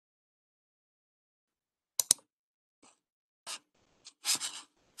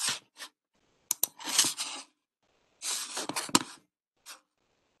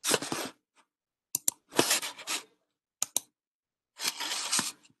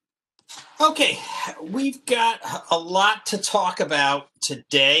Okay, we've got a lot to talk about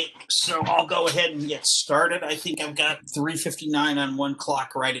today, so I'll go ahead and get started. I think I've got 3:59 on one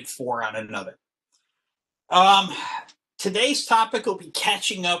clock, right at 4 on another. Um, Today's topic will be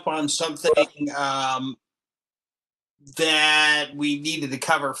catching up on something that we needed to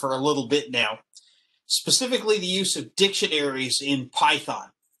cover for a little bit now, specifically the use of dictionaries in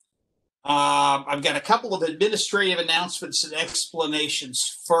Python. I've got a couple of administrative announcements and explanations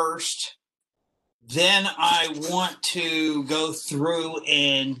first. Then I want to go through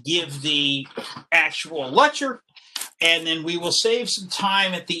and give the actual lecture, and then we will save some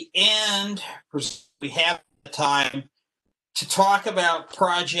time at the end, because we have time, to talk about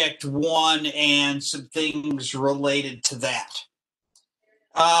Project One and some things related to that.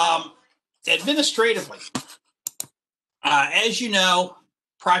 Administratively, as you know,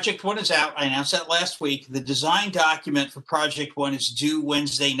 Project One is out. I announced that last week. The design document for Project One is due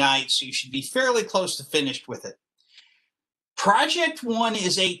Wednesday night, so you should be fairly close to finished with it. Project One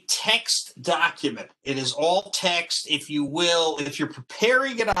is a text document. It is all text, if you will. If you're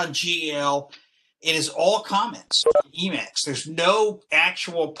preparing it on GL, it is all comments, Emacs. There's no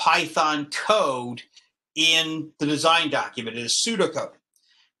actual Python code in the design document. It is pseudocode.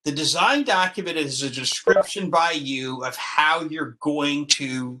 The design document is a description by you of how you're going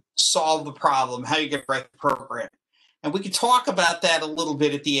to solve the problem, how you're going to write the program. And we can talk about that a little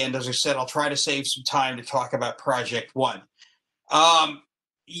bit at the end. As I said, I'll try to save some time to talk about Project One.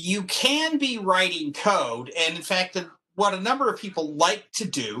 You can be writing code, and in fact, what a number of people like to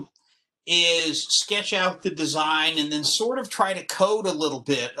do is sketch out the design and then sort of try to code a little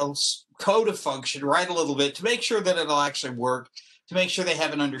bit, code a function, write a little bit to make sure that it'll actually work, to make sure they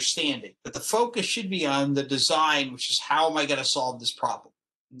have an understanding. But the focus should be on the design, which is how am I going to solve this problem?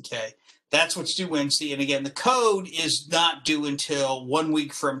 Okay, that's what's due Wednesday. And again, the code is not due until 1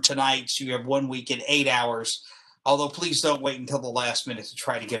 week from tonight, so you have 1 week and 8 hours. Although please don't wait until the last minute to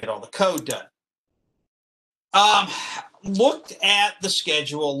try to get all the code done. Looked at the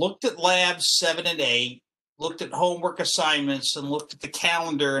schedule, looked at labs 7 and 8, looked at homework assignments, and looked at the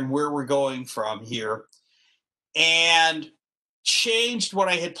calendar and where we're going from here, and changed what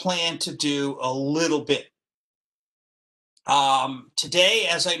I had planned to do a little bit. Today,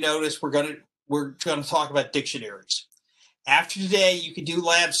 as I noticed, we're going to talk about dictionaries. After today, you can do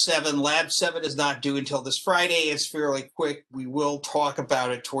Lab 7. Lab 7 is not due until this Friday. It's fairly quick. We will talk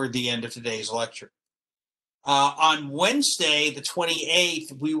about it toward the end of today's lecture. On Wednesday, the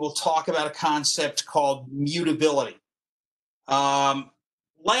 28th, we will talk about a concept called mutability. Lab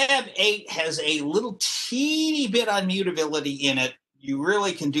 8 has a little teeny bit on mutability in it. You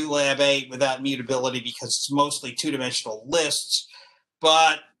really can do Lab 8 without mutability because it's mostly two-dimensional lists,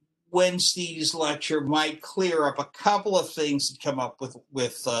 but Wednesday's lecture might clear up a couple of things that come up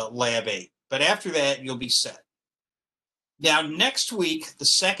with Lab 8. But after that, you'll be set. Now, next week, the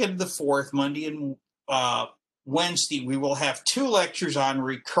 2nd and the 4th, Monday and Wednesday, we will have 2 lectures on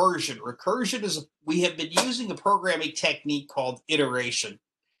recursion. Recursion is, we have been using a programming technique called iteration.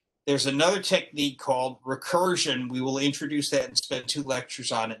 There's another technique called recursion. We will introduce that and spend 2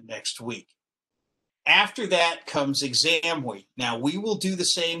 lectures on it next week. After that comes exam week. Now, we will do the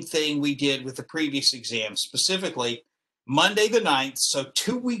same thing we did with the previous exam, specifically Monday the 9th. So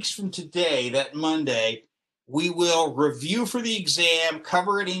 2 weeks from today, that Monday, we will review for the exam,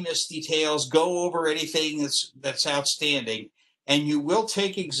 cover any missed details, go over anything that's outstanding, and you will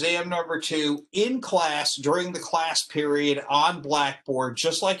take exam number 2 in class during the class period on Blackboard,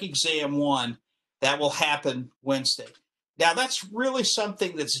 just like exam 1. That will happen Wednesday. Now, that's really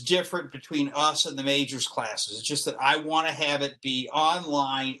something that's different between us and the majors classes. It's just that I want to have it be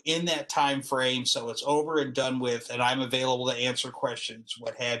online in that time frame so it's over and done with, and I'm available to answer questions,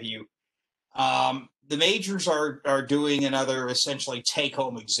 what have you. The majors are doing another essentially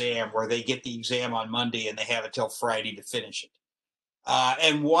take-home exam where they get the exam on Monday and they have until Friday to finish it.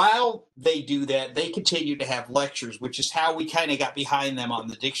 And while they do that, they continue to have lectures, which is how we kind of got behind them on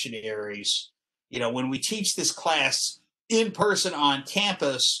the dictionaries. You know, when we teach this class in person on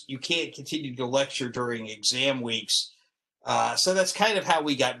campus, you can't continue to lecture during exam weeks. So that's kind of how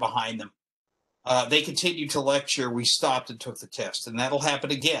we got behind them. They continued to lecture. We stopped and took the test, and that'll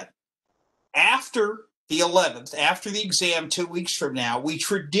happen again. After the 11th, after the exam 2 weeks from now, we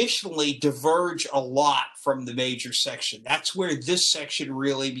traditionally diverge a lot from the major section. That's where this section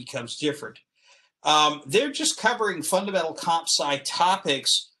really becomes different. They're just covering fundamental comp sci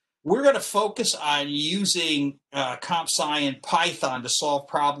topics. We're going to focus on using comp sci and Python to solve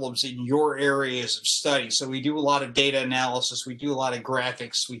problems in your areas of study. So we do a lot of data analysis. We do a lot of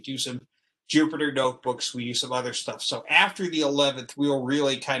graphics. We do some Jupyter notebooks. We use some other stuff. So after the 11th, we'll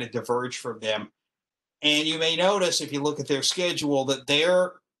really kind of diverge from them. And you may notice if you look at their schedule that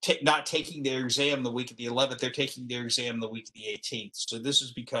they're not taking their exam the week of the 11th. They're taking their exam the week of the 18th. So this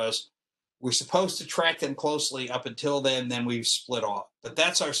is because we're supposed to track them closely up until then we've split off. But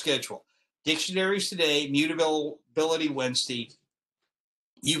that's our schedule. Dictionaries today, mutability Wednesday.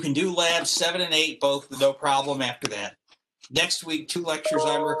 You can do labs 7 and 8 both, no problem after that. Next week, 2 lectures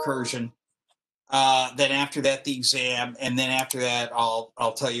on recursion. Then after that, the exam. And then after that,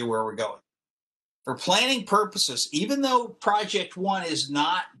 I'll tell you where we're going. For planning purposes, even though Project 1 is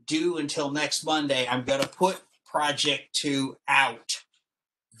not due until next Monday, I'm going to put Project 2 out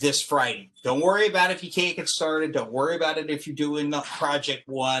this Friday. Don't worry about it if you can't get started. Don't worry about it if you're doing Project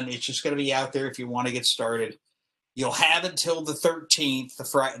 1. It's just going to be out there if you want to get started. You'll have until the 13th,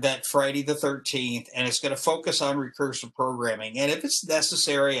 that Friday the 13th, and it's going to focus on recursive programming. And if it's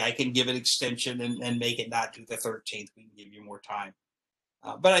necessary, I can give it extension and make it not do the 13th. We can give you more time.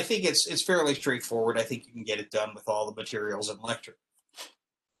 But I think it's fairly straightforward. I think you can get it done with all the materials in lecture.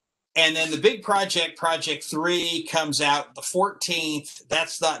 And then the big project, Project 3, comes out the 14th.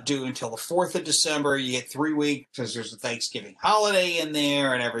 That's not due until the 4th of December. You get 3 weeks because there's a Thanksgiving holiday in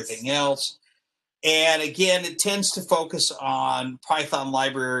there and everything else. And again, it tends to focus on Python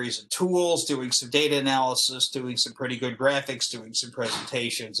libraries and tools, doing some data analysis, doing some pretty good graphics, doing some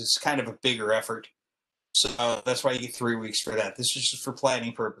presentations. It's kind of a bigger effort. So that's why you get 3 weeks for that. This is just for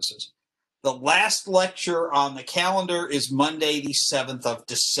planning purposes. The last lecture on the calendar is Monday, the 7th of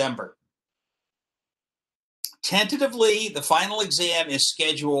December. Tentatively, the final exam is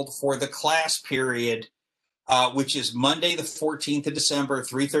scheduled for the class period, which is Monday, the 14th of December,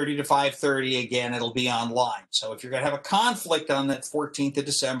 3:30 to 5:30. Again, it'll be online. So if you're going to have a conflict on that 14th of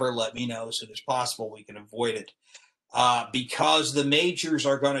December, let me know as soon as possible. We can avoid it. Because the majors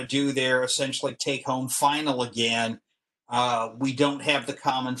are going to do their essentially take-home final again, we don't have the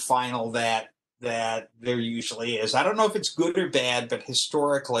common final that there usually is. I don't know if it's good or bad, but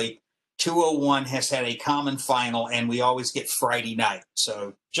historically, 201 has had a common final, and we always get Friday night.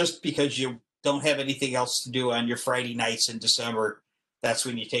 So just because you don't have anything else to do on your Friday nights in December, that's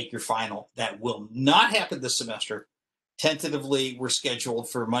when you take your final. That will not happen this semester. Tentatively, we're scheduled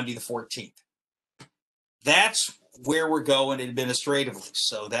for Monday the 14th. That's where we're going administratively.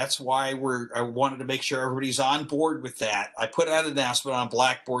 So that's why I wanted to make sure everybody's on board with that. I put out an announcement on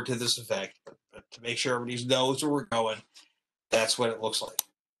Blackboard to this effect, but to make sure everybody knows where we're going, that's what it looks like.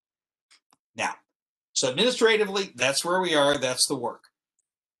 Now, so administratively, that's where we are. That's the work.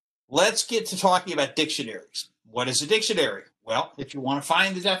 Let's get to talking about dictionaries. What is a dictionary? Well, if you want to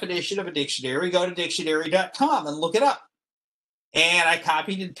find the definition of a dictionary, go to dictionary.com and look it up. And I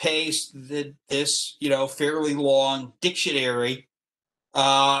copied and pasted this, fairly long dictionary.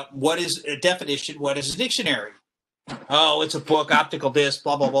 What is a definition? What is a dictionary? Oh, it's a book, optical disc,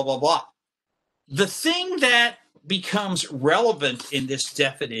 blah, blah, blah, blah, blah. The thing that becomes relevant in this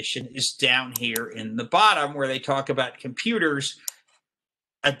definition is down here in the bottom where they talk about computers.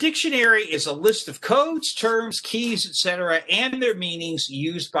 A dictionary is a list of codes, terms, keys, etc., and their meanings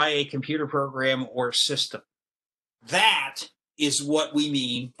used by a computer program or system. That is what we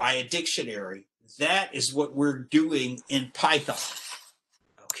mean by a dictionary. That is what we're doing in Python.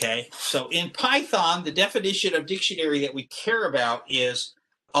 Okay, so in Python, the definition of dictionary that we care about is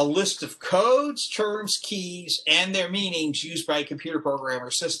a list of codes, terms, keys, and their meanings used by a computer program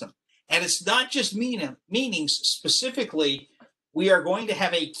or system. And it's not just meanings. Specifically, we are going to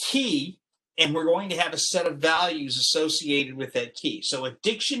have a key, and we're going to have a set of values associated with that key. So a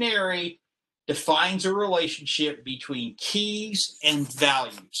dictionary defines a relationship between keys and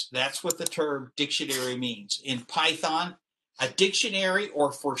values. That's what the term dictionary means. In Python, a dictionary,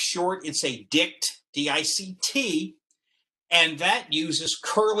 or for short, it's a dict, D-I-C-T, and that uses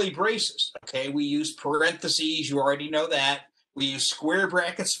curly braces. Okay, we use parentheses, you already know that. We use square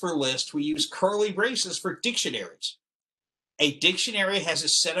brackets for list. We use curly braces for dictionaries. A dictionary has a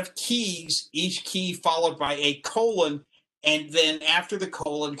set of keys, each key followed by a colon, and then after the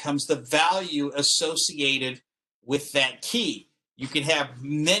colon comes the value associated with that key. You can have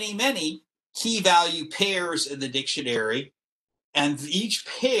many, many key value pairs in the dictionary, and each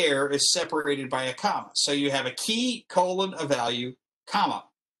pair is separated by a comma. So you have a key, colon, a value, comma,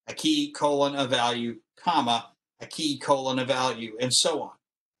 a key, colon, a value, comma, a key, colon, a value, and so on.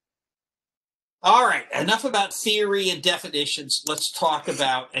 All right, enough about theory and definitions. Let's talk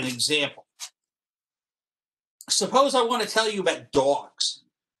about an example. Suppose I want to tell you about dogs.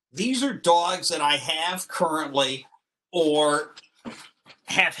 These are dogs that I have currently or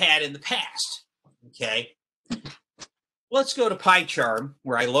have had in the past, okay? Let's go to PyCharm,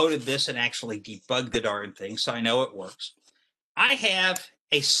 where I loaded this and actually debugged the darn thing, so I know it works. I have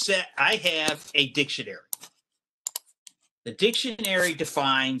a dictionary. The dictionary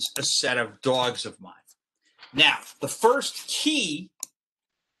defines a set of dogs of mine. Now, the first key,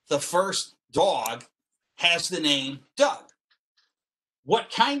 the first dog, has the name Doug.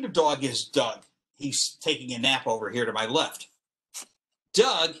 What kind of dog is Doug? He's taking a nap over here to my left.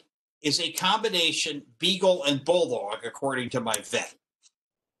 Doug is a combination beagle and bulldog, according to my vet.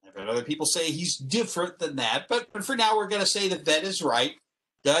 I've had other people say he's different than that, but for now we're going to say the vet is right.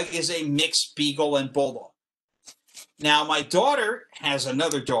 Doug is a mixed beagle and bulldog. Now, my daughter has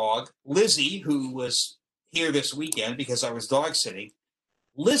another dog, Lizzie, who was here this weekend because I was dog sitting.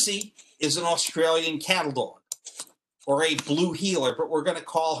 Lizzie is an Australian cattle dog, or a blue heeler, but we're going to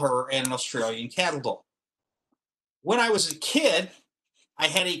call her an Australian cattle dog. When I was a kid, I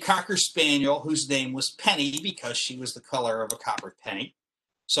had a Cocker Spaniel whose name was Penny because she was the color of a copper penny.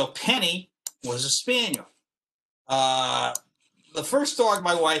 So Penny was a Spaniel. The first dog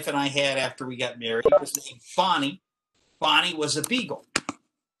my wife and I had after we got married was named Bonnie. Bonnie was a beagle.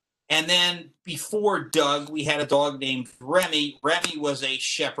 And then before Doug, we had a dog named Remy. Remy was a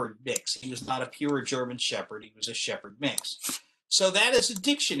shepherd mix. He was not a pure German shepherd. He was a shepherd mix. So that is a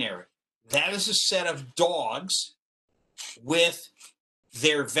dictionary. That is a set of dogs with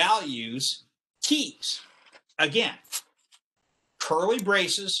their values keys. Again, curly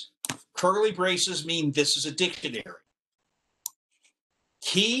braces. Curly braces mean this is a dictionary.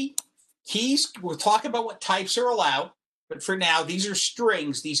 Keys, we'll talk about what types are allowed. But for now, these are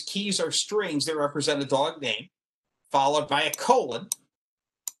strings. These keys are strings that represent a dog name, followed by a colon,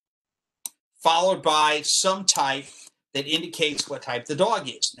 followed by some type that indicates what type the dog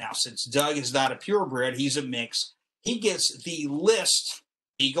is. Now, since Doug is not a purebred, he's a mix. He gets the list,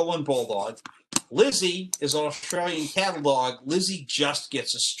 beagle and bulldog. Lizzie is an Australian cattle dog. Lizzie just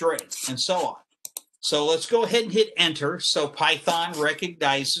gets a string, and so on. So let's go ahead and hit enter. So Python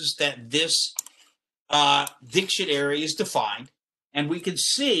recognizes that this dictionary is defined, and we can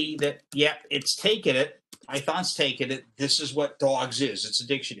see that, yep, it's taken it. Python's taken it. This is what dogs is. It's a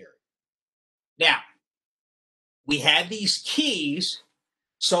dictionary. Now, we had these keys,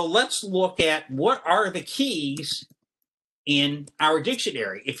 so let's look at what are the keys in our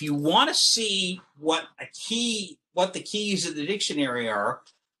dictionary. If you want to see what the keys in the dictionary are,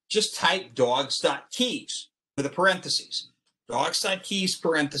 just type dogs.keys with a parentheses. Dogs.keys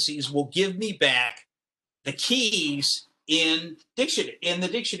parentheses will give me back the keys in the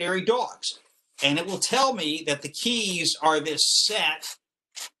dictionary dogs. And it will tell me that the keys are this set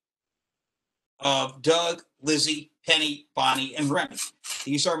of Doug, Lizzie, Penny, Bonnie, and Remy.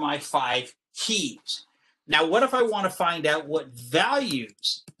 These are my 5 keys. Now, what if I want to find out what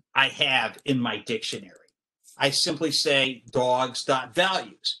values I have in my dictionary? I simply say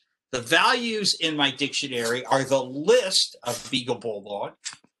dogs.values. The values in my dictionary are the list of Beagle Bulldog,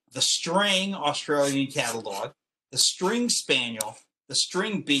 the string Australian cattle dog, the string Spaniel, the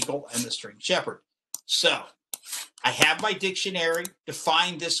string Beagle, and the string Shepherd. So I have my dictionary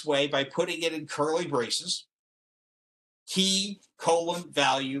defined this way by putting it in curly braces. Key, colon,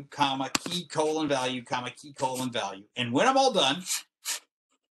 value, comma, key, colon, value, comma, key, colon, value. And when I'm all done,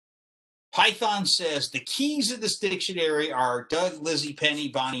 Python says the keys in this dictionary are Doug, Lizzie, Penny,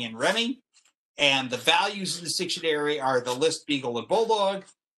 Bonnie, and Remy. And the values in this dictionary are the list, Beagle, and Bulldog.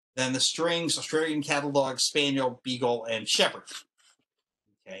 Then the strings, Australian cattle dog, Spaniel, Beagle, and Shepherd.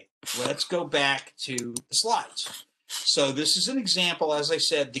 Okay, let's go back to the slides. So this is an example. As I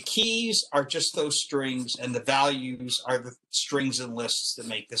said, the keys are just those strings, and the values are the strings and lists that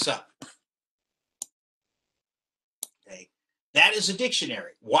make this up. Okay, that is a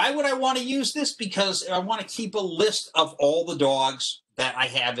dictionary. Why would I want to use this? Because I want to keep a list of all the dogs that I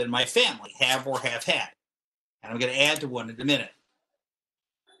have in my family, have or have had. And I'm going to add to one in a minute.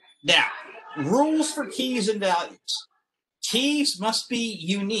 Now, rules for keys and values. Keys must be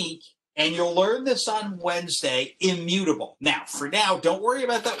unique, and you'll learn this on Wednesday, immutable. Now, for now, don't worry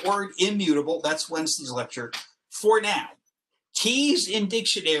about that word immutable. That's Wednesday's lecture. For now, keys in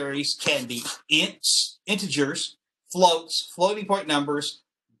dictionaries can be ints, integers, floats, floating point numbers,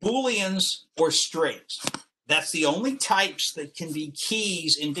 booleans, or strings. That's the only types that can be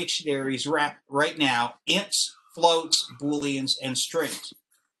keys in dictionaries right now: ints, floats, booleans, and strings.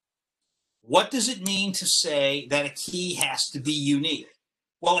 What does it mean to say that a key has to be unique?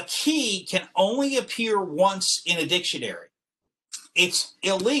 Well, a key can only appear once in a dictionary. It's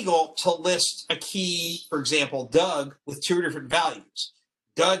illegal to list a key, for example, Doug, with 2 different values.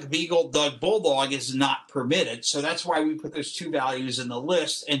 Doug Beagle, Doug Bulldog is not permitted, so that's why we put those 2 values in the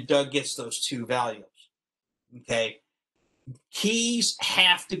list, and Doug gets those 2 values. Okay. Keys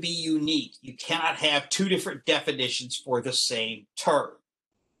have to be unique. You cannot have two different definitions for the same term.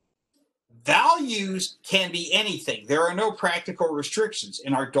 Values can be anything. There are no practical restrictions.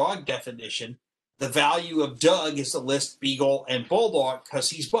 In our dog definition, the value of Doug is the list Beagle and Bulldog because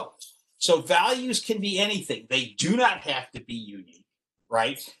he's both. So values can be anything. They do not have to be unique,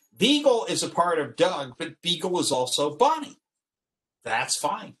 right? Beagle is a part of Doug, but Beagle is also Bonnie. That's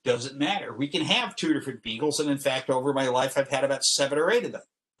fine. Doesn't matter. We can have two different Beagles. And in fact, over my life, I've had about 7 or 8 of them.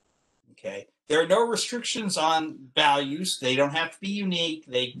 Okay. There are no restrictions on values. They don't have to be unique.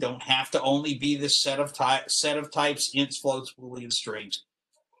 They don't have to only be this set of types, ints, floats, boolean strings.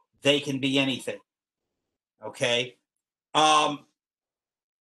 They can be anything. Okay.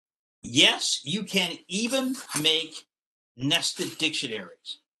 Yes, you can even make nested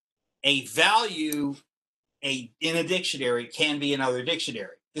dictionaries. A value in a dictionary can be another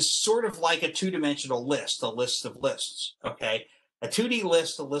dictionary. This is sort of like a two-dimensional list, a list of lists, okay? A 2D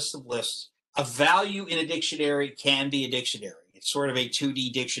list, a list of lists. A value in a dictionary can be a dictionary. It's sort of a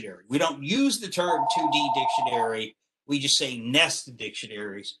 2D dictionary. We don't use the term 2D dictionary. We just say nested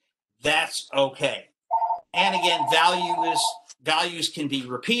dictionaries. That's okay. And again, values can be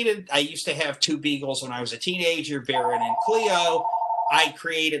repeated. I used to have 2 Beagles when I was a teenager, Baron and Cleo. I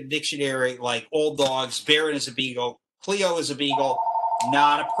created a dictionary like Old Dogs. Baron is a Beagle. Cleo is a Beagle.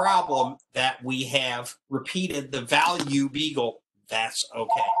 Not a problem that we have repeated the value Beagle. That's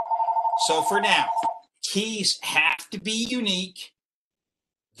okay. So for now, keys have to be unique.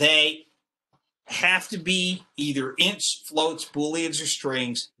 They have to be either ints, floats, booleans, or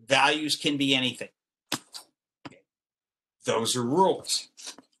strings. Values can be anything. Those are rules.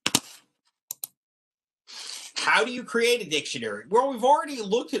 How do you create a dictionary? Well, we've already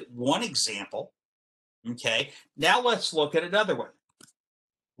looked at one example. Okay, now let's look at another one.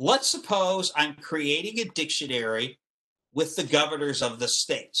 Let's suppose I'm creating a dictionary with the governors of the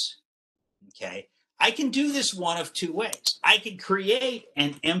states. Okay, I can do this one of 2 ways. I can create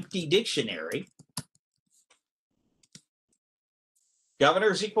an empty dictionary.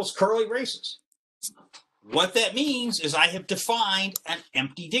 Governors equals curly braces. What that means is I have defined an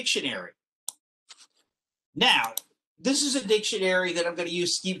empty dictionary. Now, this is a dictionary that I'm going to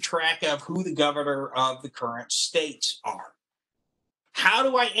use to keep track of who the governor of the current states are. How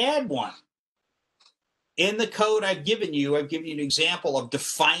do I add one? In the code I've given you an example of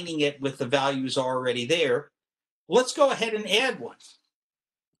defining it with the values already there. Let's go ahead and add one.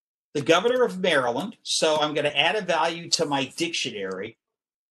 The governor of Maryland. So I'm going to add a value to my dictionary.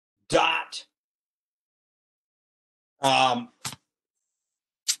 Dot.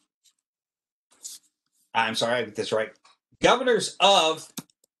 I'm sorry, I get this right. Governors of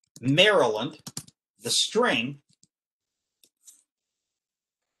Maryland, the string,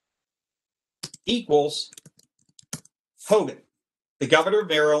 equals Hogan. The governor of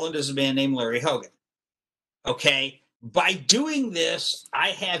Maryland is a man named Larry Hogan. Okay, by doing this, I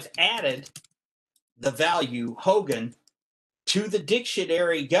have added the value Hogan to the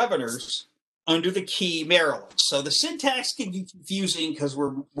dictionary governors under the key Maryland. So the syntax can be confusing because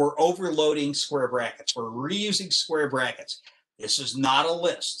we're overloading square brackets. We're reusing square brackets. This is not a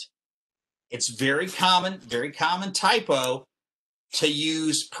list. It's very common typo to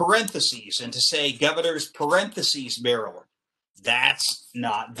use parentheses and to say governors parentheses Maryland. That's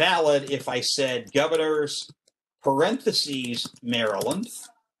not valid if I said governors parentheses Maryland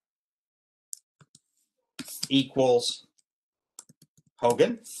equals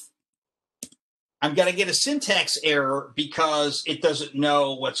Hogan. I'm going to get a syntax error because it doesn't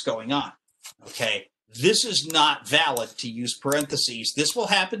know what's going on. Okay, this is not valid to use parentheses. This will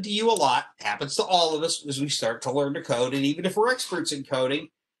happen to you a lot. Happens to all of us as we start to learn to code. And even if we're experts in coding,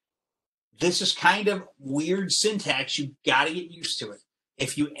 this is kind of weird syntax. You've got to get used to it.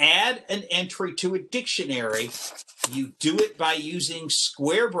 If you add an entry to a dictionary, you do it by using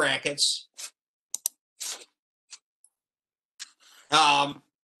square brackets.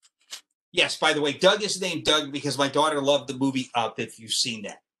 Yes, by the way, Doug is named Doug because my daughter loved the movie Up, if you've seen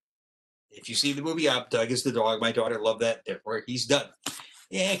that. If you see the movie Up, Doug is the dog. My daughter loved that. Therefore, he's Doug.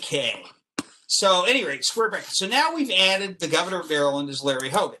 Okay. So, anyway, square brackets. So now we've added the governor of Maryland is Larry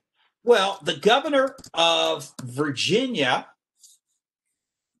Hogan. Well, the governor of Virginia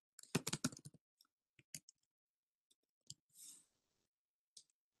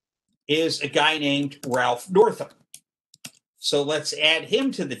is a guy named Ralph Northam. So let's add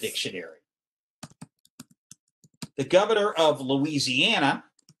him to the dictionary. The governor of Louisiana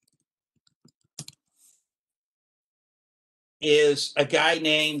is a guy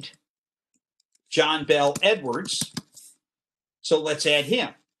named John Bell Edwards. So let's add him.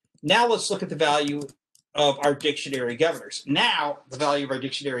 Now let's look at the value of our dictionary governors. Now, the value of our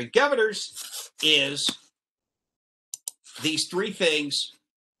dictionary governors is these three things: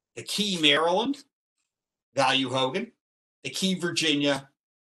 the key Maryland, value Hogan; the key Virginia,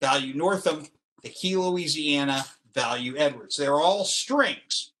 value Northam; the key Louisiana, value Edwards. They're all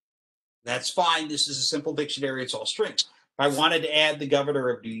strings. That's fine. This is a simple dictionary. It's all strings. If I wanted to add the governor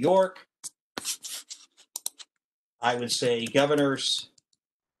of New York, I would say governors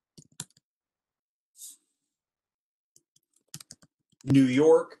New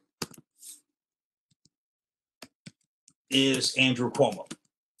York is Andrew Cuomo.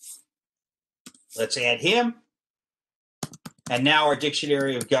 Let's add him. And now our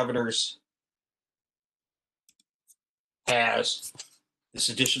dictionary of governors has this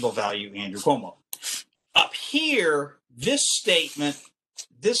additional value, Andrew Cuomo. Up here, this statement,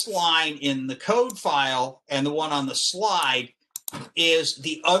 this line in the code file and the one on the slide is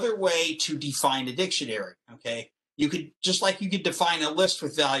the other way to define a dictionary, okay? You could, just like you could define a list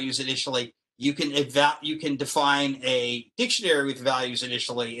with values initially, you can define a dictionary with values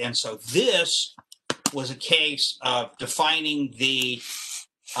initially. And so this was a case of defining the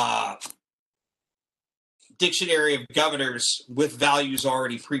dictionary of governors with values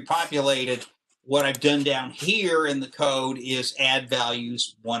already pre-populated. What I've done down here in the code is add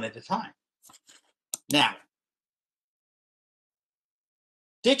values one at a time. Now,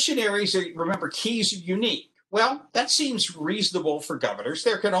 dictionaries are, remember, keys are unique. Well, that seems reasonable for governors.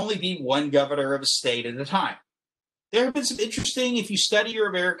 There can only be one governor of a state at a time. There have been some interesting, if you study your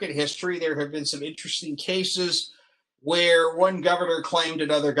American history, there have been some interesting cases where one governor claimed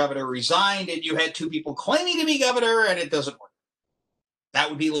another governor resigned, and you had two people claiming to be governor, and it doesn't work. That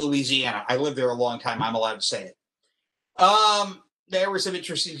would be Louisiana. I lived there a long time. I'm allowed to say it. There were some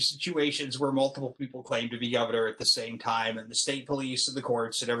interesting situations where multiple people claimed to be governor at the same time, and the state police and the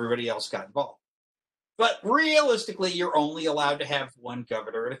courts and everybody else got involved. But realistically, you're only allowed to have one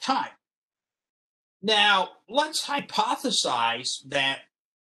governor at a time. Now, let's hypothesize that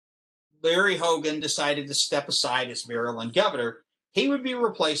Larry Hogan decided to step aside as Maryland governor. He would be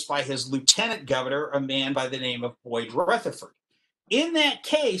replaced by his lieutenant governor, a man by the name of Boyd Rutherford. In that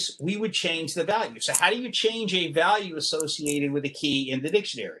case, we would change the value. So how do you change a value associated with a key in the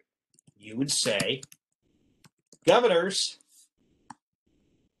dictionary? You would say governors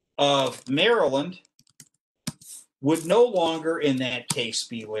of Maryland would no longer, in that case,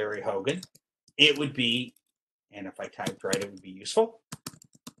 be Larry Hogan. It would be, and if I typed right, it would be useful,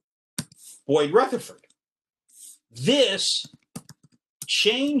 Boyd Rutherford. This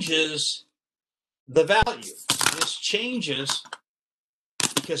changes the value. This changes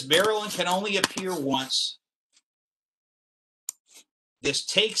because Maryland can only appear once. This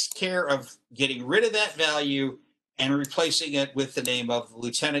takes care of getting rid of that value and replacing it with the name of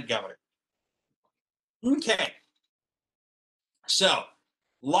lieutenant governor. Okay. So,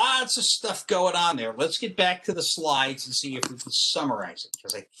 lots of stuff going on there. Let's get back to the slides and see if we can summarize it,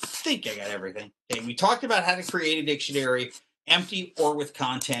 because I think I got everything. Okay, we talked about how to create a dictionary, empty or with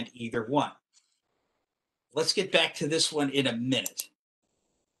content, either one. Let's get back to this one in a minute.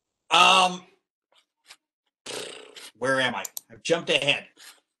 Where am I? I've jumped ahead.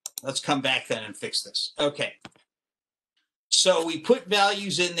 Let's come back then and fix this. Okay. So we put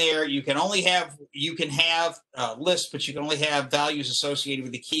values in there. You can have lists, but you can only have values associated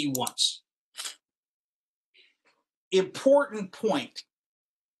with the key once. Important point.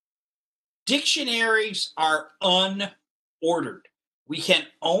 Dictionaries are unordered. We can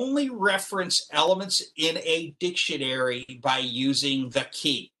only reference elements in a dictionary by using the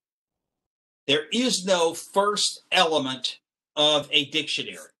key. There is no first element of a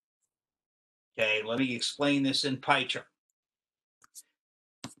dictionary. Okay, let me explain this in pie chart.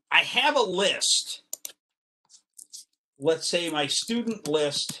 I have a list. Let's say my student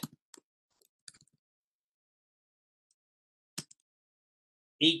list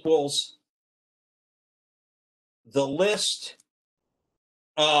equals the list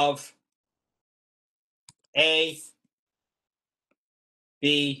of A,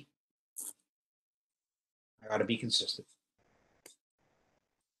 B, I got to be consistent,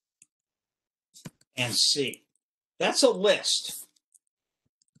 and C. That's a list.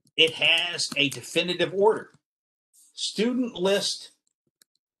 It has a definitive order. Student list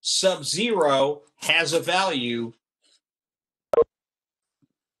sub 0 has a value .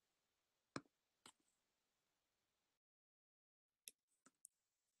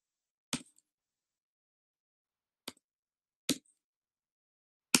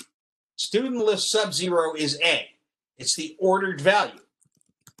 Student list sub 0 is A. It's the ordered value.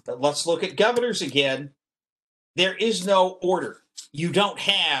 But let's look at governors again. There is no order. You don't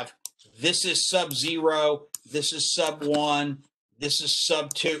have this is sub 0, this is sub 1, this is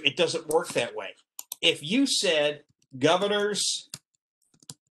sub 2. It doesn't work that way. If you said governors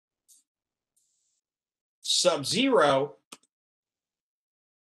sub 0,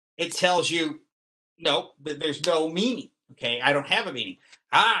 it tells you, no, but there's no meaning. Okay, I don't have a meaning.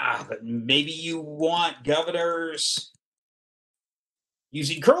 But maybe you want governors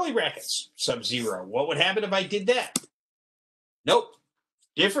using curly brackets, sub 0. What would happen if I did that? Nope,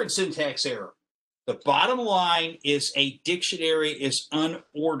 different syntax error. The bottom line is a dictionary is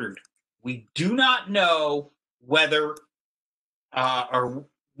unordered. We do not know whether or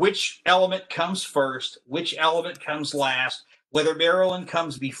which element comes first, which element comes last, whether Maryland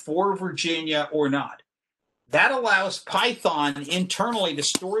comes before Virginia or not. That allows Python internally to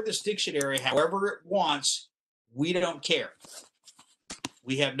store this dictionary however it wants. We don't care.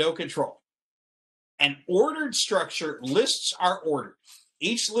 We have no control. An ordered structure, lists are ordered.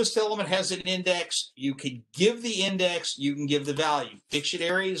 Each list element has an index. You can give the index, you can give the value.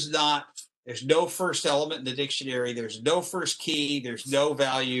 Dictionary is not. There's no first element in the dictionary. There's no first key. There's no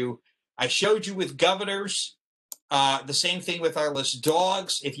value. I showed you with governors. The same thing with our list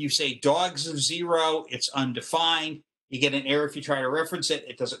dogs. If you say dogs of 0, it's undefined. You get an error if you try to reference it.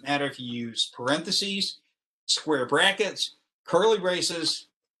 It doesn't matter if you use parentheses, square brackets, curly braces.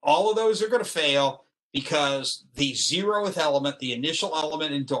 All of those are going to fail because the 0th element, the initial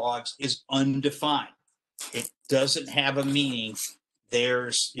element in dogs, is undefined. It doesn't have a meaning.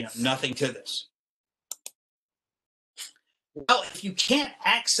 There's nothing to this. Well, if you can't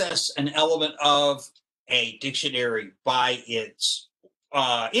access an element of a dictionary by its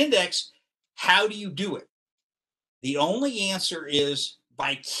index, how do you do it? The only answer is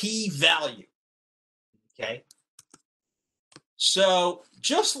by key value. Okay. So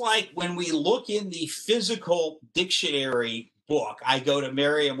just like when we look in the physical dictionary book, I go to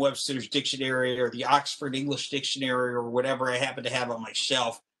Merriam-Webster's dictionary or the Oxford English Dictionary or whatever I happen to have on my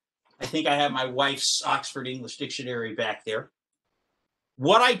shelf. I think I have my wife's Oxford English Dictionary back there.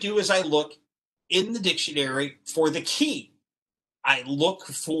 What I do is I look in the dictionary for the key. I look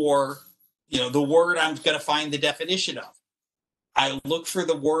for, the word I'm going to find the definition of. I look for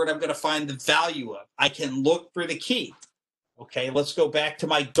the word I'm going to find the value of. I can look for the key. Okay, let's go back to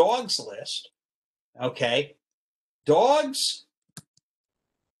my dogs list. Okay, dogs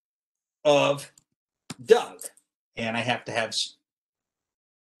of Doug. And I have to have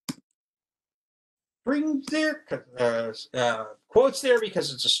strings there, quotes there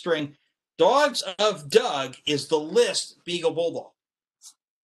because it's a string. Dogs of Doug is the list Beagle Bulldog.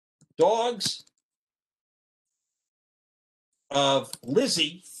 Dogs of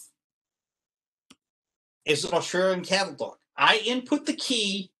Lizzie is an Australian cattle dog. I input the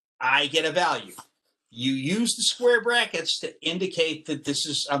key, I get a value. You use the square brackets to indicate that this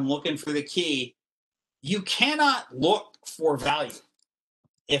is, I'm looking for the key. You cannot look for value.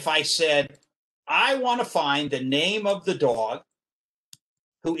 If I said, I want to find the name of the dog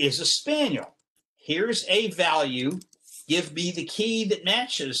who is a spaniel. Here's a value. Give me the key that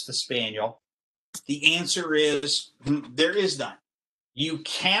matches the spaniel. The answer is there is none. You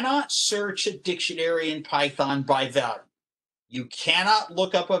cannot search a dictionary in Python by value. You cannot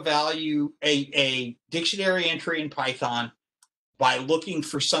look up a value, a dictionary entry in Python by looking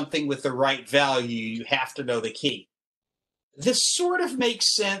for something with the right value. You have to know the key. This sort of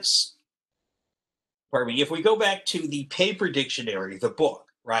makes sense. Pardon me. If we go back to the paper dictionary, the book,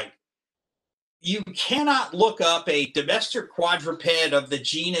 right? You cannot look up a domestic quadruped of the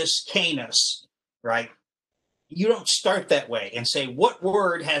genus Canis, right? You don't start that way and say, what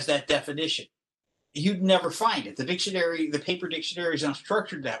word has that definition? You'd never find it. The dictionary, the paper dictionary is not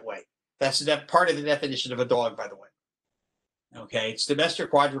structured that way. That's part of the definition of a dog, by the way. Okay, it's domestic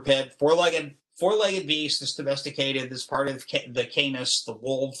quadruped, four-legged beast that's domesticated. That's part of the Canis, the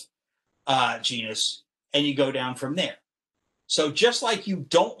wolf genus, and you go down from there. So just like you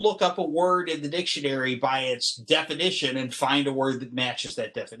don't look up a word in the dictionary by its definition and find a word that matches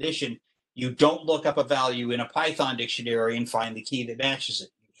that definition, you don't look up a value in a Python dictionary and find the key that matches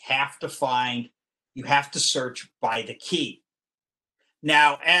it. You have to search by the key.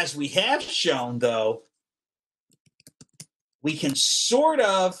 Now, as we have shown, though, we can sort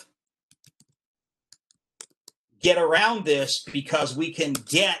of get around this because we can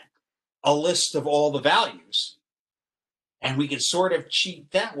get a list of all the values. And we can sort of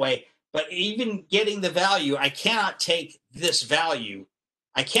cheat that way. But even getting the value, I cannot take this value.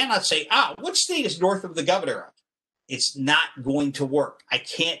 I cannot say, what state is north of the governor of? It's not going to work. I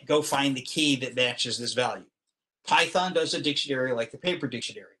can't go find the key that matches this value. Python does a dictionary like the paper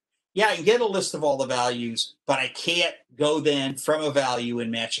dictionary. Yeah, I can get a list of all the values, but I can't go then from a value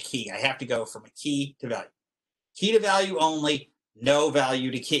and match a key. I have to go from a key to value. Key to value only, no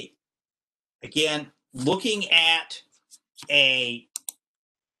value to key. Again, looking at a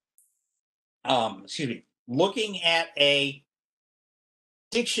looking at a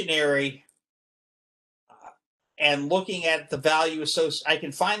dictionary and looking at the value I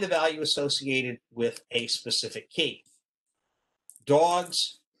can find the value associated with a specific key.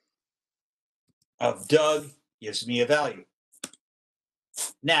 Dogs of Doug gives me a value.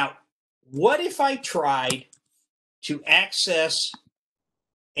 Now, what if I tried to access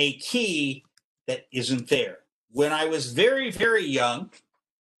a key that isn't there? When I was very, very young,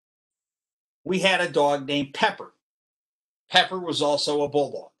 we had a dog named Pepper. Pepper was also a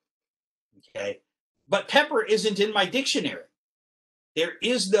bulldog. Okay. But Pepper isn't in my dictionary. There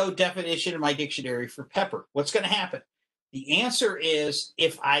is no definition in my dictionary for Pepper. What's going to happen? The answer is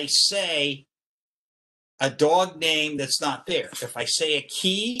if I say a dog name that's not there, if I say a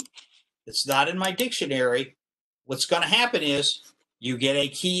key that's not in my dictionary, what's going to happen is you get a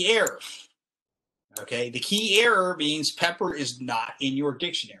key error. Okay. The key error means Pepper is not in your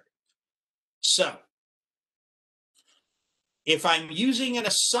dictionary. So if I'm using an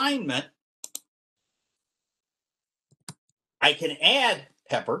assignment, I can add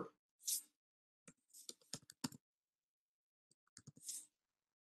Pepper.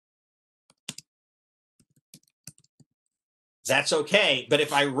 That's okay. But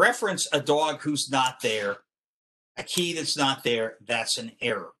if I reference a dog who's not there, a key that's not there, that's an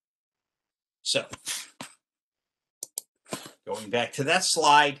error. So going back to that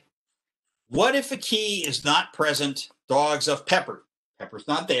slide, what if a key is not present? Dogs of Pepper. Pepper's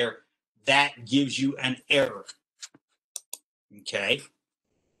not there. That gives you an error. Okay.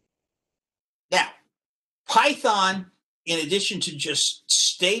 Now, Python, in addition to just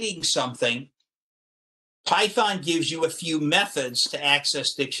stating something, Python gives you a few methods to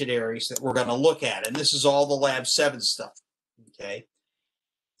access dictionaries that we're going to look at. And this is all the Lab 7 stuff. Okay.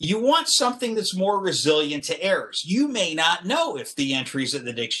 You want something that's more resilient to errors. You may not know if the entry's in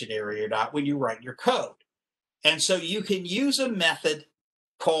the dictionary or not when you write your code. And so you can use a method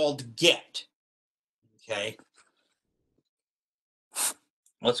called get. Okay.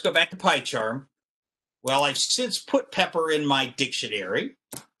 Let's go back to PyCharm. Well, I've since put Pepper in my dictionary.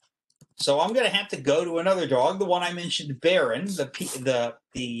 So I'm going to have to go to another dog, the one I mentioned, Baron, the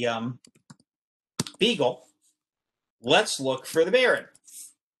beagle. Let's look for the Baron.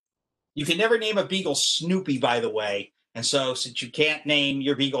 You can never name a beagle Snoopy, by the way. And so since you can't name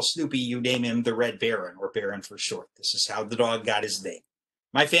your beagle Snoopy, you name him the Red Baron, or Baron for short. This is how the dog got his name.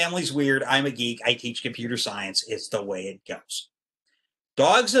 My family's weird. I'm a geek. I teach computer science. It's the way it goes.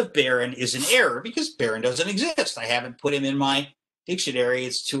 Dogs of Baron is an error because Baron doesn't exist. I haven't put him in my dictionary.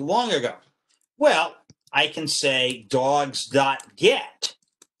 It's too long ago. Well, I can say dogs.get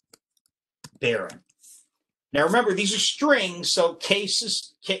Baron. Now remember, these are strings, so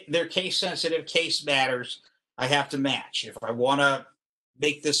they're case sensitive, case matters. I have to match. If I want to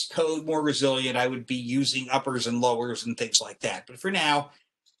make this code more resilient, I would be using uppers and lowers and things like that. But for now,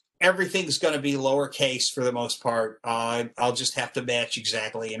 everything's going to be lowercase for the most part. I'll just have to match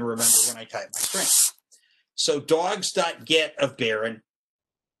exactly and remember when I type my string. So dogs.get of Baron,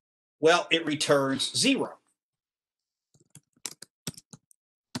 well, it returns 0.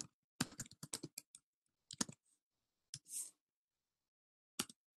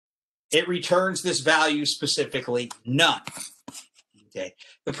 It returns this value specifically, none. Okay.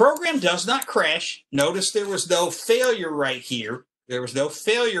 The program does not crash. Notice there was no failure right here. There was no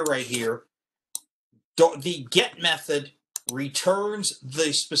failure right here. The get method returns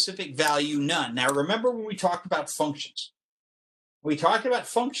the specific value none. Now, remember when we talked about functions? We talked about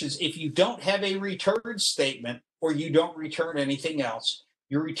functions. If you don't have a return statement or you don't return anything else,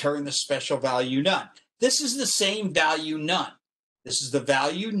 you return the special value none. This is the same value none. This is the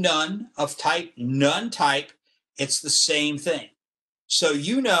value none of type none type. It's the same thing. So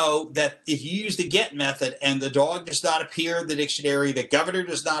you know that if you use the get method and the dog does not appear in the dictionary, the governor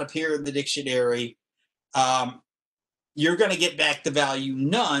does not appear in the dictionary, you're going to get back the value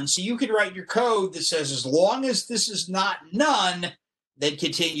none. So you can write your code that says as long as this is not none, then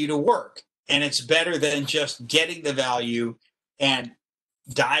continue to work. And it's better than just getting the value and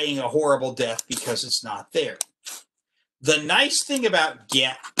dying a horrible death because it's not there. The nice thing about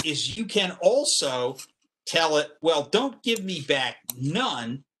get is you can also tell it, well, don't give me back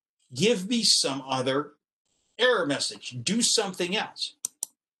none. Give me some other error message. Do something else.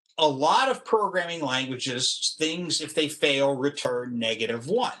 A lot of programming languages, things, if they fail, return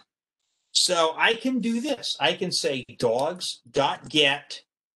 -1. So I can do this. I can say dogs.get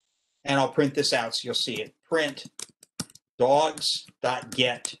and I'll print this out so you'll see it. Print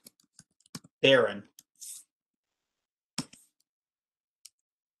dogs.get Baron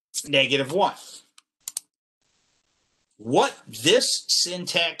 -1. What this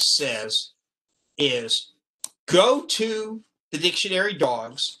syntax says is go to the dictionary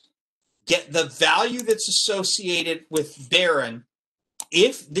dogs, get the value that's associated with Baron.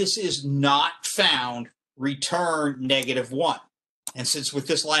 If this is not found, return -1. And since with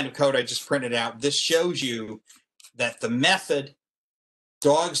this line of code I just printed out, this shows you that the method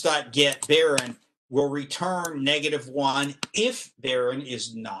dogs.get Baron will return -1 if Baron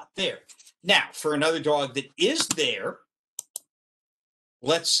is not there. Now, for another dog that is there,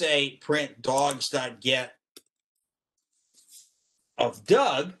 let's say print dogs.get of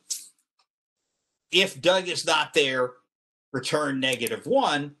Doug. If Doug is not there, return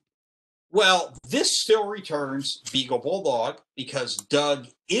 -1. Well, this still returns Beagle Bulldog because Doug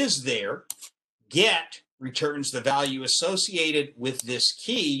is there. Get returns the value associated with this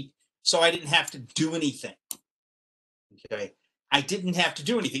key, so I didn't have to do anything. Okay, I didn't have to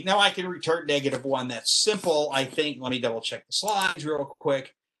do anything. Now I can return -1. That's simple, I think. Let me double check the slides real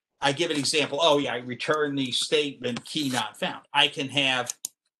quick. I give an example. Oh yeah, I return the statement key not found. I can have,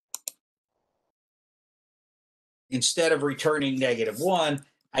 instead of returning -1,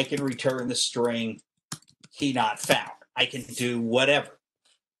 I can return the string key not found. I can do whatever.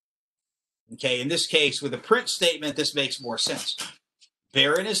 Okay, in this case, with a print statement, this makes more sense.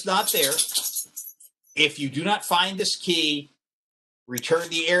 Baron is not there. If you do not find this key, return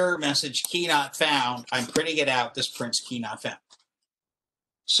the error message key not found. I'm printing it out. This prints key not found.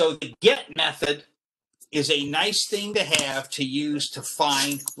 So the get method is a nice thing to have to use to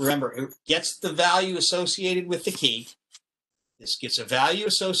find. Remember, it gets the value associated with the key. This gets a value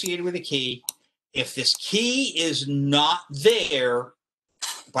associated with a key. If this key is not there,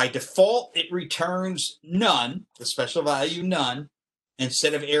 by default, it returns none, the special value none,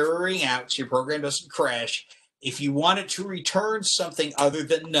 instead of erroring out so your program doesn't crash. If you want it to return something other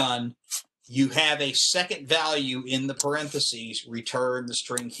than none, you have a second value in the parentheses, return the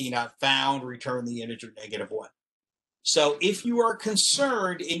string key not found, return the integer -1. So if you are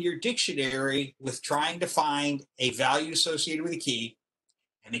concerned in your dictionary with trying to find a value associated with a key,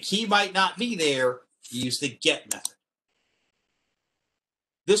 and the key might not be there, use the get method.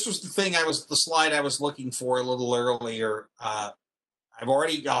 This was the slide I was looking for a little earlier.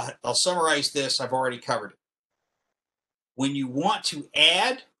 I'll summarize this. I've already covered it. When you want to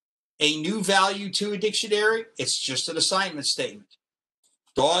add a new value to a dictionary, it's just an assignment statement.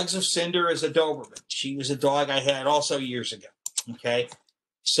 Dogs of Cinder is a Doberman. She was a dog I had also years ago. Okay,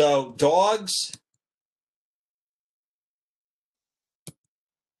 so dogs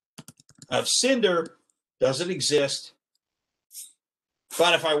of Cinder doesn't exist,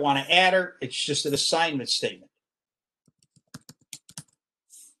 but if I want to add her, it's just an assignment statement.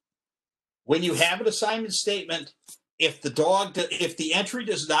 When you have an assignment statement, if the entry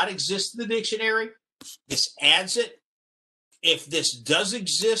does not exist in the dictionary, this adds it. If this does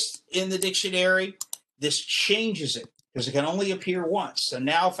exist in the dictionary, this changes it because it can only appear once. So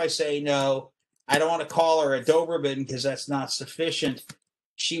now if I say, no, I don't want to call her a Doberman because that's not sufficient.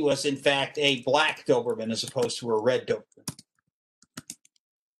 She was, in fact, a black Doberman as opposed to a red Doberman.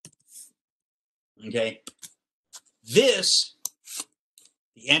 Okay. This,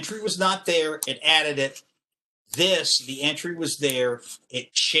 the entry was not there. It added it. This, the entry was there.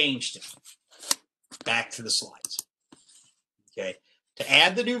 It changed it. Back to the slides. Okay. To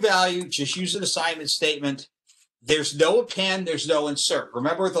add the new value, just use an assignment statement. There's no append, there's no insert.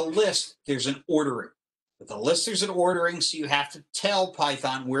 Remember the list, there's an ordering. With the list, there's an ordering, so you have to tell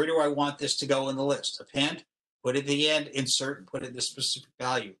Python, where do I want this to go in the list? Append, put it at the end, insert, put it in the specific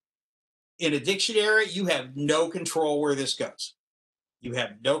value. In a dictionary, you have no control where this goes. You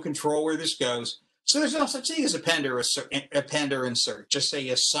have no control where this goes. So there's no such thing as append or insert. Just say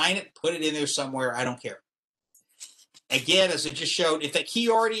assign it, put it in there somewhere, I don't care. Again, as I just showed, if that key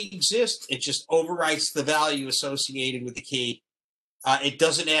already exists, it just overwrites the value associated with the key. It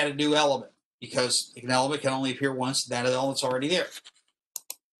doesn't add a new element because an element can only appear once, and that element's already there.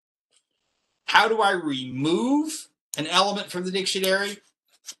 How do I remove an element from the dictionary?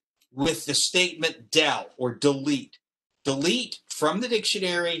 With the statement del or delete. Delete from the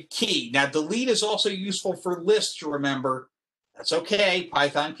dictionary key. Now, delete is also useful for lists, you remember. That's okay.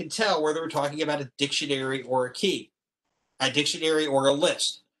 Python can tell whether we're talking about a dictionary or a key. A dictionary or a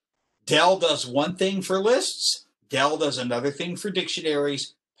list. Del does one thing for lists. Del does another thing for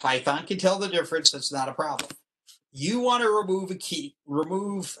dictionaries. Python can tell the difference. That's not a problem. You want to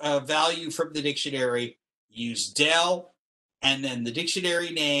remove a value from the dictionary. Use del. and then the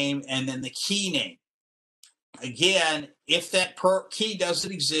dictionary name, and then the key name. Again, if that key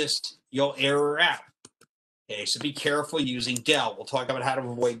doesn't exist, you'll error out. Okay, so be careful using del. We'll talk about how to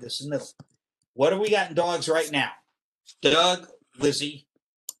avoid this in the middle. What do we got in dogs right now? Doug, Lizzie,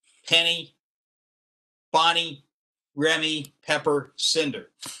 Penny, Bonnie, Remy, Pepper, Cinder.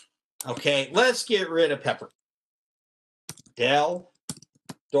 Okay, let's get rid of Pepper. Del,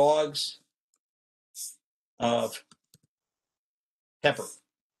 dogs of Pepper.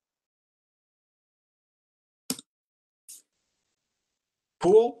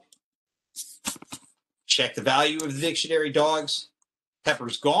 Cool. Check the value of the dictionary dogs.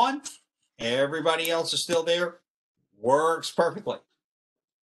 Pepper's gone. Everybody else is still there. Works perfectly.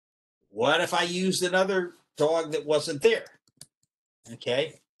 What if I used another dog that wasn't there?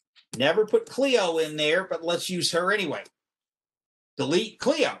 Okay. Never put Cleo in there, but let's use her anyway. Delete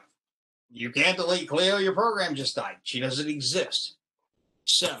Cleo. You can't delete Cleo. Your program just died. She doesn't exist.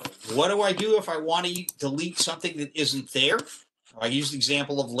 So what do I do if I want to delete something that isn't there? I used the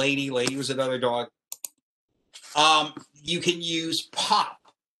example of Lady. Lady was another dog. You can use pop.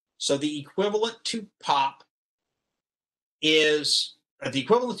 So the equivalent to pop is the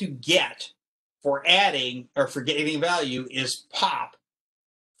equivalent to get for adding or for getting value is pop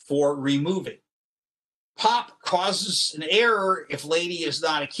for removing. Pop causes an error if lady is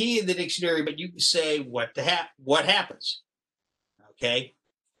not a key in the dictionary, but you can say what happens. Okay.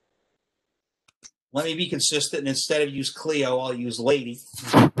 Let me be consistent. Instead of use Cleo, I'll use lady.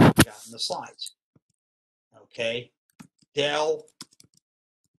 Got in the slides. Okay. Del,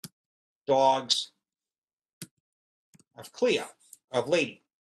 dogs of Cleo, of lady.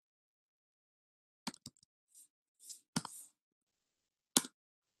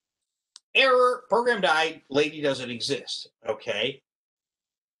 Error, program died, lady doesn't exist. Okay.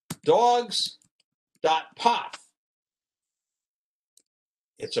 Dogs dot pop.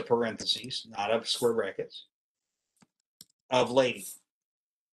 It's a parentheses, not a square brackets, of lady.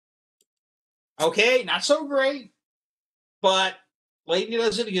 Okay, not so great, but lady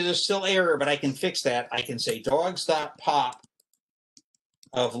doesn't exist. There's still error, but I can fix that. I can say dogs dot pop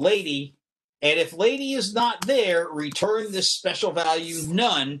of lady, and if lady is not there, return this special value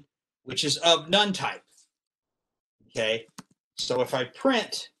none, which is of none type. Okay, so if I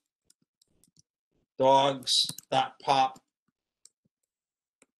print dogs dot pop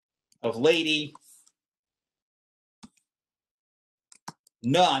of lady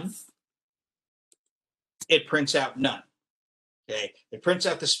none, it prints out none. Okay, it prints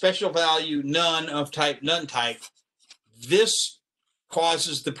out the special value none of type none type. This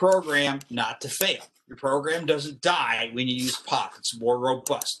causes the program not to fail. Your program doesn't die when you use pop. It's more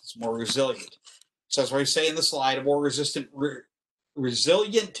robust. It's more resilient. So as I say in the slide, a more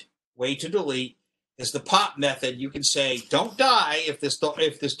resilient way to delete is the pop method. You can say, don't die if this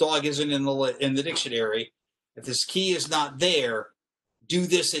dog isn't in the dictionary. If this key is not there, do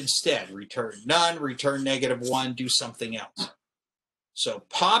this instead. Return none, return -1, do something else. So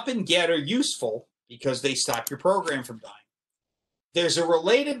pop and get are useful because they stop your program from dying. There's a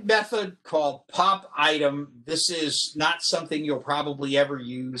related method called pop item. This is not something you'll probably ever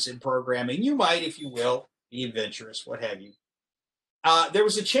use in programming. You might, if you will, be adventurous, what have you. There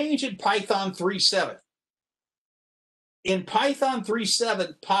was a change in Python 3.7. In Python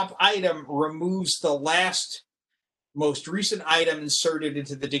 3.7, pop item removes the most recent item inserted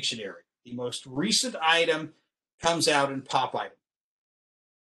into the dictionary. The most recent item comes out in pop item,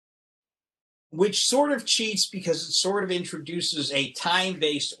 which sort of cheats because it sort of introduces a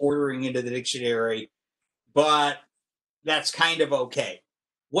time-based ordering into the dictionary, but that's kind of okay.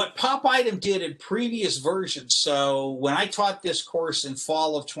 What pop item did in previous versions, so when I taught this course in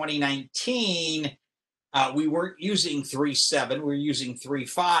fall of 2019, we weren't using 3.7, we were using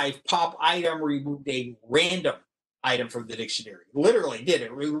 3.5. Pop item removed a random item from the dictionary. Literally did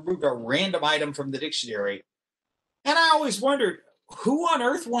it. We removed a random item from the dictionary. And I always wondered, who on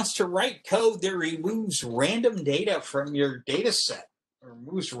earth wants to write code that removes random data from your data set or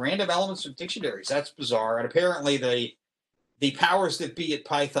removes random elements from dictionaries? That's bizarre. And apparently the powers that be at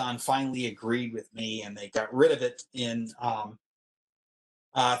Python finally agreed with me and they got rid of it in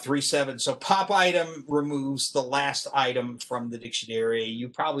 3.7. So pop item removes the last item from the dictionary. You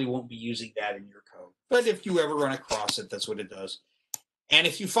probably won't be using that in your code. But if you ever run across it, that's what it does. And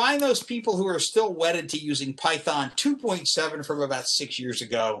if you find those people who are still wedded to using Python 2.7 from about 6 years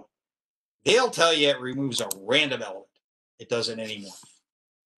ago, they'll tell you it removes a random element. It doesn't anymore.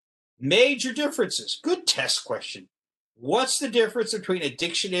 Major differences. Good test question. What's the difference between a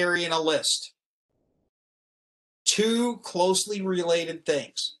dictionary and a list? Two closely related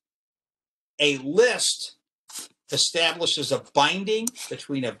things. A list establishes a binding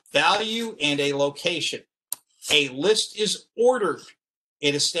between a value and a location. A list is ordered.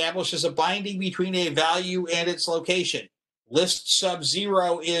 It establishes a binding between a value and its location. List sub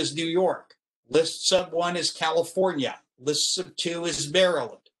 0 is New York. List sub 1 is California. List sub 2 is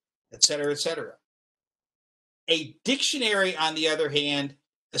Maryland, etc., etc. A dictionary, on the other hand,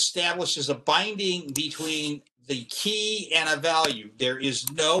 establishes a binding between the key and a value. There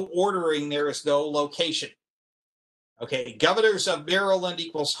is no ordering. There is no location. Okay, governors of Maryland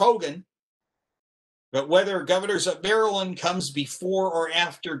equals Hogan, but whether governors of Maryland comes before or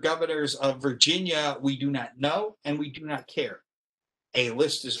after governors of Virginia, we do not know, and we do not care. A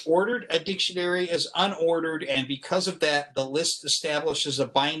list is ordered, a dictionary is unordered, and because of that, the list establishes a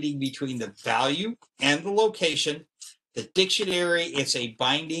binding between the value and the location. The dictionary, it's a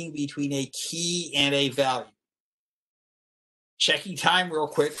binding between a key and a value. Checking time real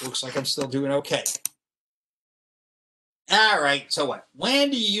quick. Looks like I'm still doing okay. All right, so what?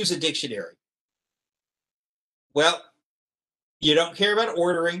 When do you use a dictionary? Well, you don't care about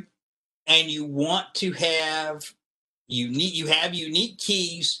ordering, and you want to have unique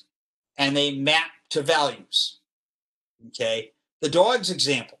keys, and they map to values. Okay, the dog's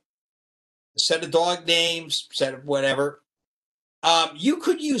example, a set of dog names, set of whatever. You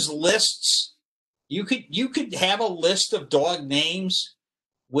could use lists. You could have a list of dog names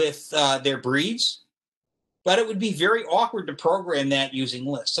with their breeds, but it would be very awkward to program that using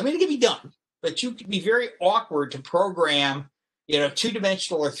lists. I mean, it can be done, but you could be very awkward to program,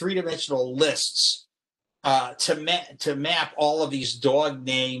 two-dimensional or three-dimensional lists to map all of these dog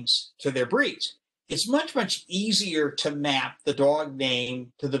names to their breeds. It's much, much easier to map the dog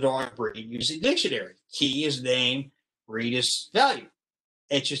name to the dog breed using dictionary. Key is name, breed is value.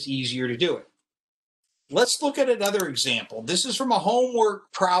 It's just easier to do it. Let's look at another example. This is from a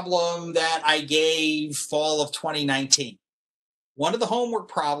homework problem that I gave fall of 2019. One of the homework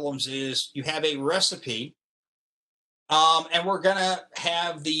problems is you have a recipe, and we're going to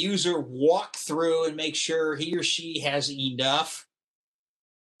have the user walk through and make sure he or she has enough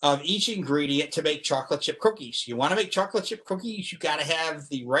of each ingredient to make chocolate chip cookies. You want to make chocolate chip cookies, you got to have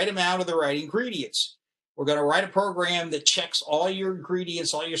the right amount of the right ingredients. We're going to write a program that checks all your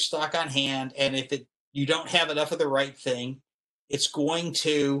ingredients, all your stock on hand, and if you don't have enough of the right thing, it's going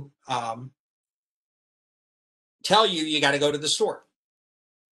to tell you got to go to the store.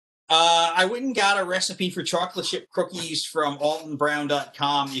 I went and got a recipe for chocolate chip cookies from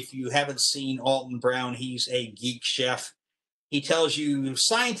altonbrown.com. If you haven't seen Alton Brown, he's a geek chef. He tells you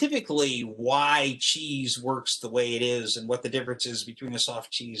scientifically why cheese works the way it is and what the difference is between a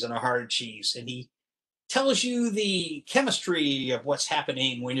soft cheese and a hard cheese. And he tells you the chemistry of what's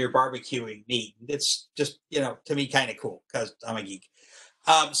happening when you're barbecuing meat. It's just, to me, kind of cool because I'm a geek.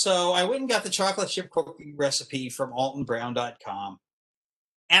 So I went and got the chocolate chip cookie recipe from altonbrown.com.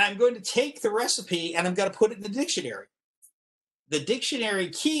 And I'm going to take the recipe and I'm going to put it in the dictionary. The dictionary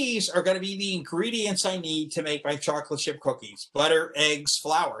keys are going to be the ingredients I need to make my chocolate chip cookies: butter, eggs,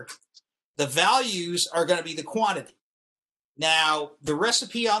 flour. The values are going to be the quantity. Now, the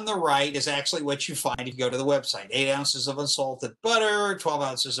recipe on the right is actually what you find if you go to the website. 8 ounces of unsalted butter, 12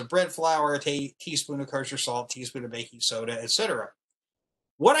 ounces of bread flour, a teaspoon of kosher salt, teaspoon of baking soda, etc.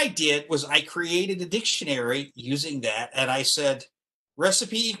 What I did was I created a dictionary using that, and I said,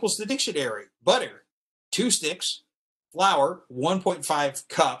 recipe equals the dictionary: butter, 2 sticks, flour, 1.5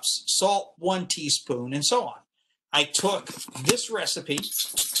 cups, salt, 1 teaspoon, and so on. I took this recipe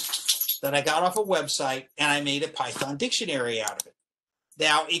that I got off a website, and I made a Python dictionary out of it.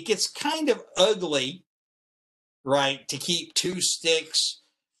 Now, it gets kind of ugly, right, to keep 2 sticks,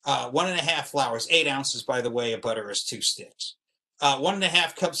 1.5 flours, 8 ounces, by the way, of butter is 2 sticks,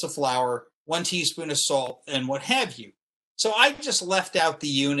 1.5 cups of flour, 1 teaspoon of salt, and what have you. So I just left out the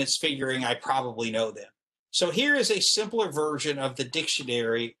units, figuring I probably know them. So here is a simpler version of the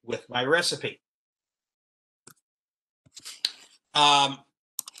dictionary with my recipe.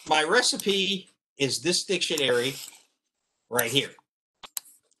 My recipe is this dictionary right here.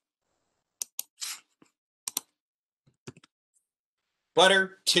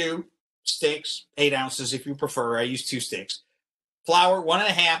 Butter, 2 sticks, 8 ounces if you prefer. I use 2 sticks. Flour,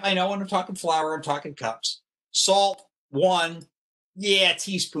 1.5. I know when I'm talking flour, I'm talking cups. Salt, 1. Yeah,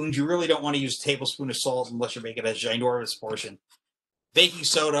 teaspoons. You really don't want to use a tablespoon of salt unless you're making a ginormous portion. Baking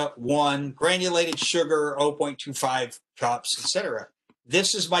soda, 1. Granulated sugar, 0.25 cups, etc.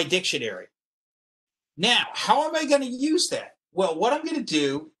 This is my dictionary. Now, how am I going to use that? Well, what I'm going to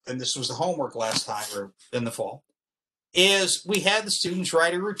do, and this was the homework last time or in the fall, is we had the students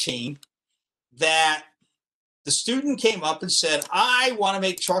write a routine that The student came up and said, I want to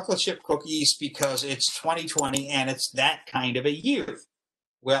make chocolate chip cookies because it's 2020 and it's that kind of a year.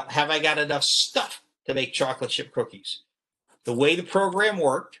 Well, have I got enough stuff to make chocolate chip cookies? The way the program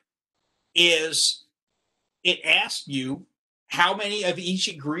worked is it asked you how many of each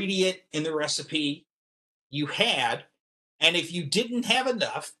ingredient in the recipe you had. And if you didn't have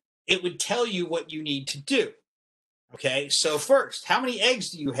enough, it would tell you what you need to do. Okay, so first, how many eggs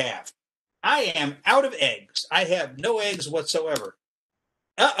do you have? I am out of eggs. I have no eggs whatsoever.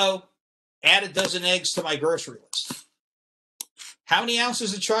 Uh-oh, add a dozen eggs to my grocery list. How many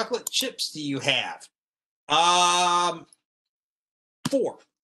ounces of chocolate chips do you have? 4.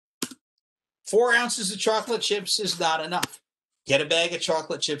 4 ounces of chocolate chips is not enough. Get a bag of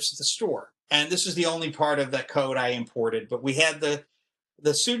chocolate chips at the store. And this is the only part of that code I imported, but we had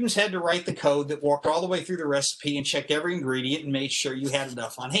the students had to write the code that walked all the way through the recipe and checked every ingredient and made sure you had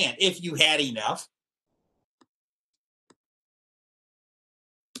enough on hand. If you had enough.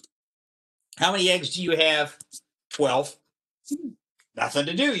 How many eggs do you have? 12. Nothing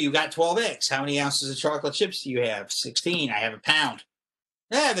to do. You got 12 eggs. How many ounces of chocolate chips do you have? 16. I have a pound.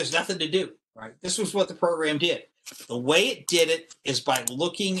 There's nothing to do, right? This was what the program did. The way it did it is by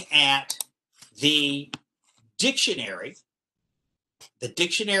looking at the dictionary. The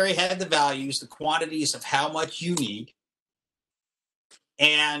dictionary had the values, the quantities of how much you need,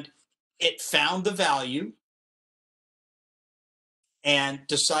 and it found the value and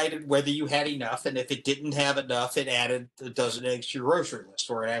decided whether you had enough. And if it didn't have enough, it added a dozen eggs to your grocery list,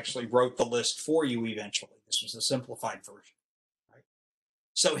 or it actually wrote the list for you eventually. This was the simplified version. Right?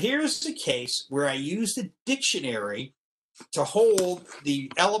 So here's the case where I used the dictionary to hold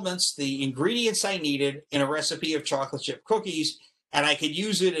the elements, the ingredients I needed in a recipe of chocolate chip cookies, and I could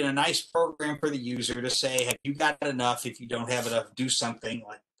use it in a nice program for the user to say, have you got enough? If you don't have enough, do something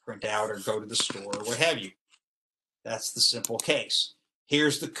like print out or go to the store or what have you. That's the simple case.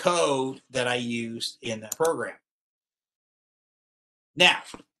 Here's the code that I used in that program. Now,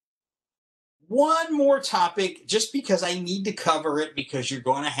 one more topic, just because I need to cover it because you're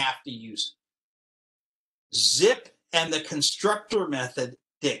going to have to use it. Zip and the constructor method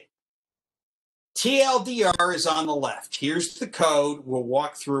dig. TLDR is on the left. Here's the code. We'll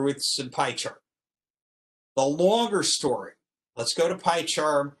walk through it in PyCharm. The longer story, let's go to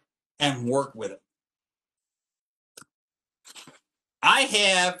PyCharm and work with it. I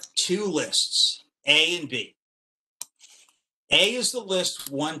have 2 lists, A and B. A is the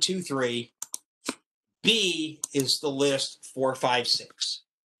list 1, 2, 3. B is the list 4, 5, 6.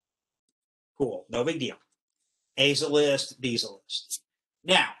 Cool, no big deal. A's a list, B's a list.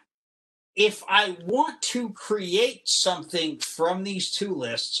 Now, if I want to create something from these 2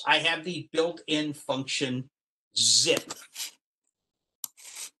 lists, I have the built-in function zip.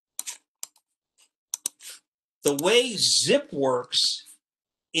 The way zip works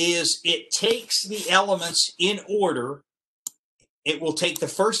is it takes the elements in order. It will take the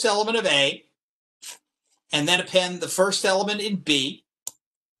first element of A and then append the first element in B,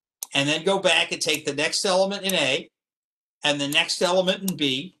 and then go back and take the next element in A and the next element in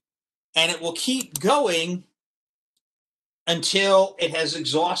B, and it will keep going until it has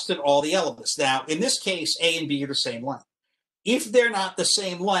exhausted all the elements. Now, in this case, A and B are the same length. If they're not the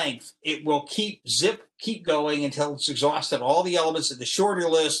same length, it will keep going until it's exhausted all the elements in the shorter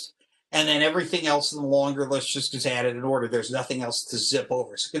list, and then everything else in the longer list just gets added in order. There's nothing else to zip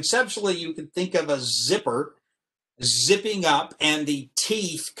over. So conceptually, you can think of a zipper zipping up and the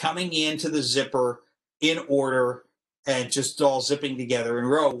teeth coming into the zipper in order and just all zipping together in a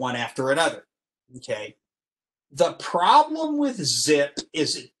row, one after another. Okay. The problem with zip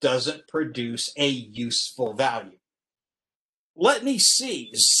is it doesn't produce a useful value. Let me see.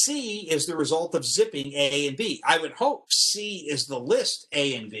 C is the result of zipping A and B. I would hope C is the list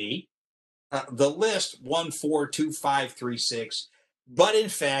A and B, the list 1, 4, 2, 5, 3, 6. But in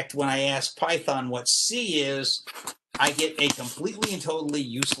fact, when I ask Python what C is, I get a completely and totally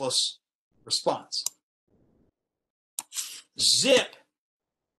useless response. Zip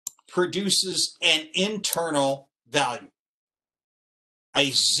produces an internal value,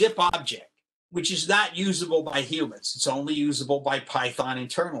 a zip object, which is not usable by humans. It's only usable by Python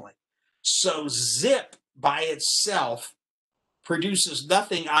internally. So zip by itself produces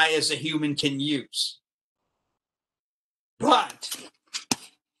nothing I as a human can use. But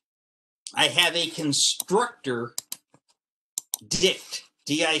I have a constructor, dict,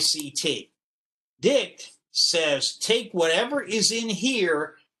 D-I-C-T. Dict says take whatever is in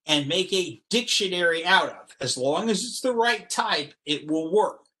here and make a dictionary out of. As long as it's the right type, it will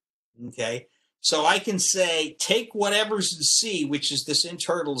work. Okay? So I can say, take whatever's in C, which is this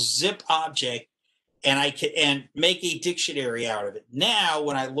internal zip object, and I can make a dictionary out of it. Now,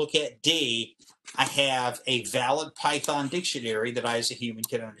 when I look at D, I have a valid Python dictionary that I as a human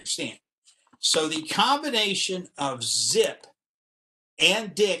can understand. So the combination of zip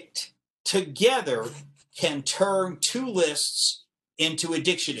and dict together can turn two lists into a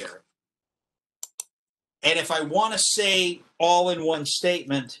dictionary. And if I want to say all in one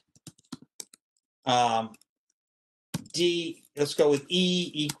statement, D, let's go with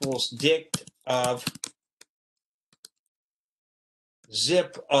E equals dict of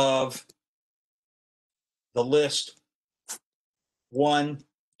zip of the list 1,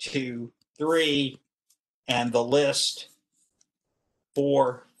 2, 3, and the list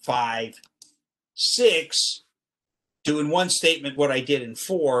 4, 5, 6, do in one statement what I did in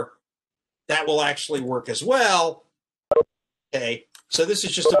 4, that will actually work as well. Okay, so this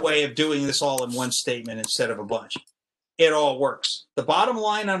is just a way of doing this all in one statement instead of a bunch. It all works. The bottom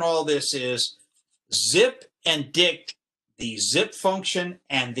line on all this is zip and dict, the zip function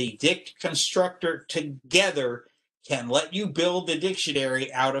and the dict constructor together can let you build the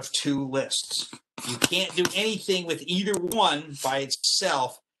dictionary out of two lists. You can't do anything with either one by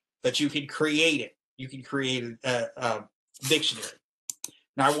itself, but you can create it. You can create a dictionary.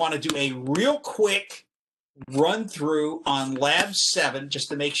 Now, I want to do a real quick run through on Lab 7 just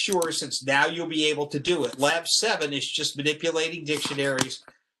to make sure, since now you'll be able to do it. Lab 7 is just manipulating dictionaries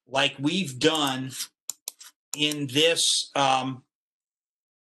like we've done in this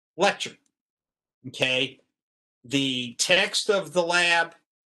lecture. Okay, the text of the lab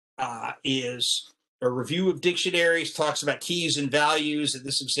is a review of dictionaries, talks about keys and values. In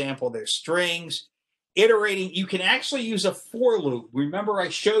this example, there's strings. Iterating, you can actually use a for loop. Remember, I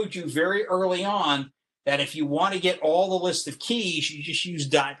showed you very early on that if you want to get all the list of keys, you just use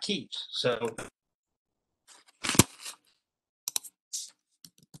dot keys. So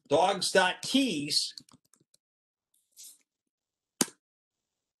dogs.keys.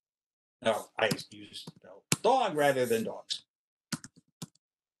 No, I use dog rather than dogs.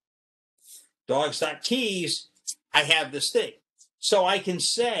 Dogs.keys, I have this thing. So I can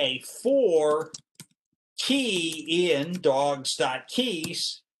say for key in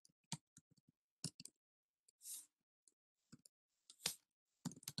dogs.keys,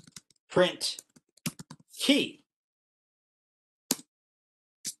 print key.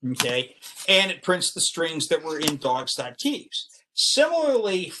 Okay, and it prints the strings that were in dogs.keys.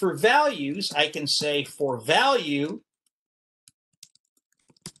 Similarly, for values, I can say for value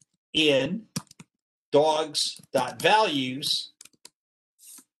in dogs.values,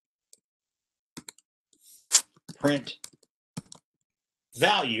 print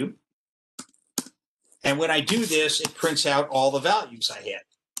value. And when I do this, it prints out all the values I had.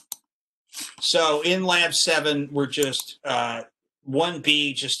 So in Lab 7, we're just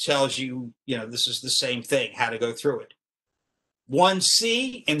 1B just tells you, this is the same thing, how to go through it.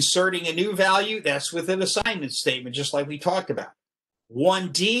 1C, inserting a new value, that's with an assignment statement, just like we talked about.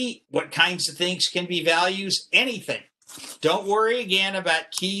 1D, what kinds of things can be values? Anything. Don't worry again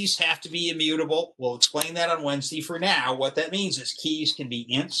about keys have to be immutable. We'll explain that on Wednesday. For now, what that means is keys can be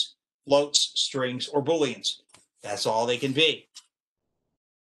ints, floats, strings, or booleans. That's all they can be.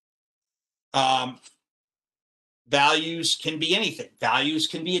 Values can be anything. Values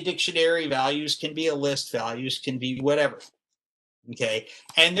can be a dictionary. Values can be a list. Values can be whatever. Okay,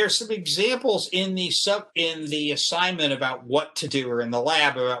 and there's some examples in the assignment about what to do, or in the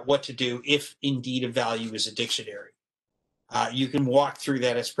lab about what to do if indeed a value is a dictionary. You can walk through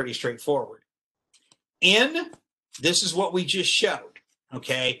that. It's pretty straightforward. In, this is what we just showed.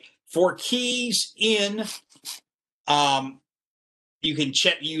 Okay, for keys in, you can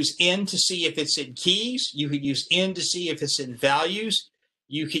use in to see if it's in keys. You could use in to see if it's in values.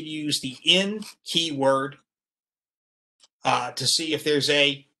 You could use the in keyword to see if there's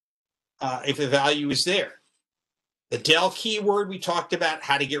if the value is there. The del keyword, we talked about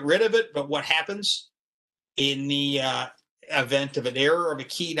how to get rid of it, but what happens in the event of an error of a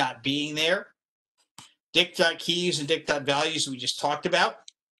key not being there. Dict.keys and dict.values we just talked about.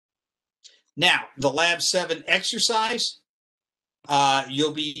 Now, the Lab 7 exercise,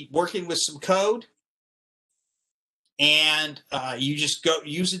 you'll be working with some code, and you just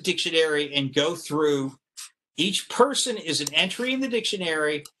use a dictionary and go through. Each person is an entry in the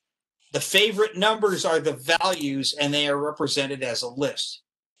dictionary. The favorite numbers are the values, and they are represented as a list.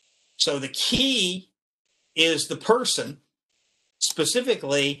 So the key is the person.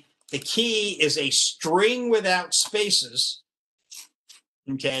 Specifically, the key is a string without spaces.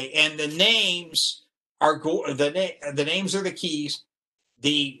 Okay, and the names are the names are the keys.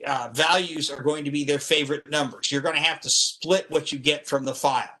 The values are going to be their favorite numbers. You're going to have to split what you get from the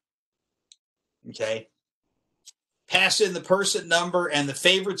file. Okay. Pass in the person number and the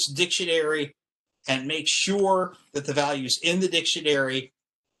favorites dictionary and make sure that the value's in the dictionary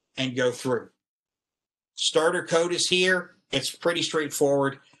and go through. Starter code is here. It's pretty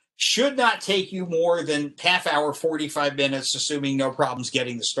straightforward. Should not take you more than half hour, 45 minutes, assuming no problems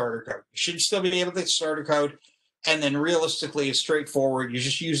getting the starter code. You should still be able to get the starter code. And then realistically, it's straightforward. You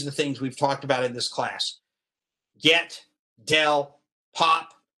just use the things we've talked about in this class. Get, del,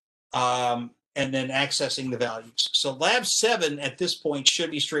 pop, and then accessing the values. So lab 7 at this point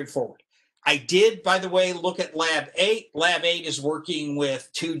should be straightforward. I did, by the way, look at lab 8. Lab 8 is working with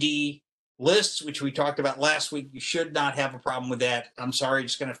 2D lists, which we talked about last week. You should not have a problem with that. I'm sorry,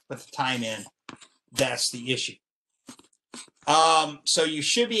 just going to put the time in. That's the issue. So you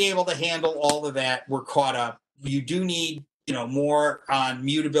should be able to handle all of that. We're caught up. You do need, more on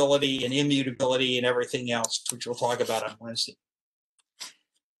mutability and immutability and everything else, which we'll talk about on Wednesday.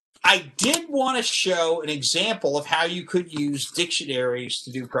 I did want to show an example of how you could use dictionaries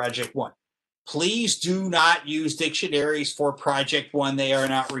to do Project 1. Please do not use dictionaries for Project 1. They are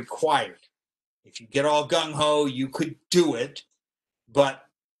not required. If you get all gung-ho, you could do it, but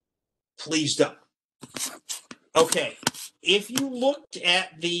please don't. Okay, if you looked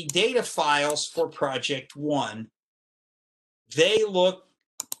at the data files for Project 1, they look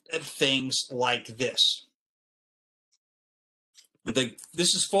at things like this.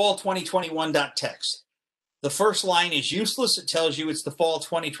 This is fall 2021.txt. The first line is useless. It tells you it's the fall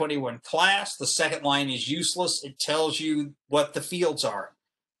 2021 class. The second line is useless. It tells you what the fields are.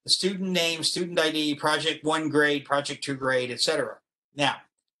 The student name, student ID, project 1 grade, project 2 grade, etc. Now,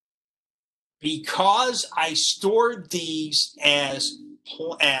 because I stored these as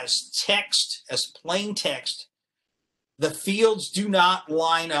text, as plain text, the fields do not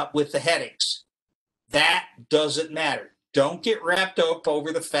line up with the headings. That doesn't matter. Don't get wrapped up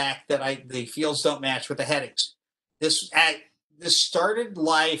over the fact that the fields don't match with the headings. This started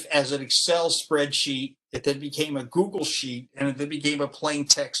life as an Excel spreadsheet. It then became a Google sheet, and it then became a plain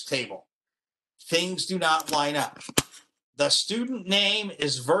text table. Things do not line up. The student name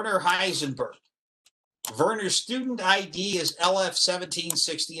is Werner Heisenberg. Werner's student ID is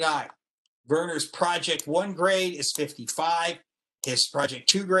LF1769. Werner's project 1 grade is 55. His project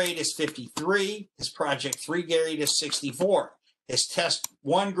 2 grade is 53. His project 3 grade is 64. His test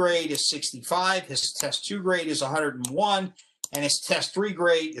 1 grade is 65. His test 2 grade is 101. And his test 3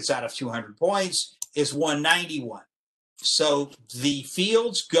 grade is out of 200 points, is 191. So the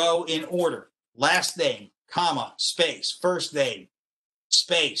fields go in order. Last name, comma, space, first name,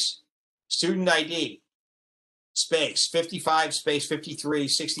 space, student ID, space, 55, space, 53,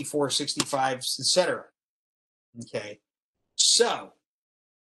 64, 65, etc. Okay. So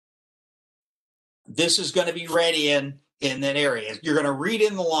this is going to be read in that area. You're going to read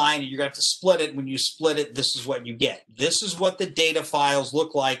in the line, and you're going to have to split it. When you split it, this is what you get. This is what the data files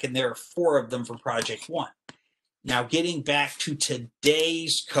look like, and there are 4 of them for Project 1. Now, getting back to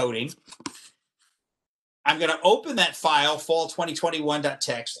today's coding, I'm going to open that file,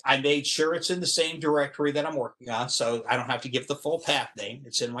 fall2021.txt. I made sure it's in the same directory that I'm working on, so I don't have to give the full path name.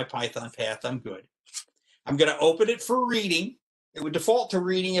 It's in my Python path. I'm good. I'm going to open it for reading. It would default to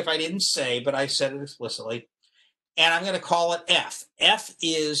reading if I didn't say, but I said it explicitly. And I'm going to call it F. F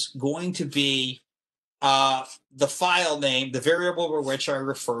is going to be the file name, the variable by which I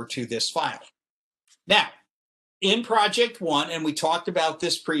refer to this file. Now, in Project 1, and we talked about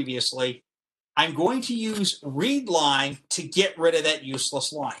this previously, I'm going to use read line to get rid of that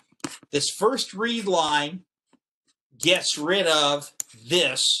useless line. This first read line gets rid of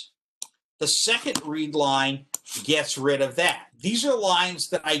this. The second read line gets rid of that. These are lines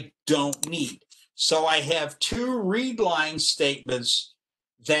that I don't need. So I have 2 read line statements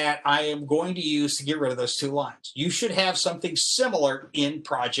that I am going to use to get rid of those 2 lines. You should have something similar in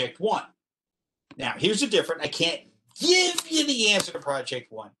Project 1. Now, here's the difference. I can't give you the answer to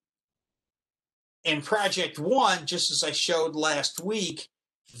Project 1. In Project 1, just as I showed last week,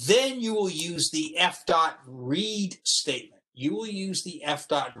 then you will use the f.read statement. You will use the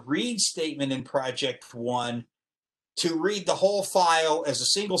f.read statement in Project 1 to read the whole file as a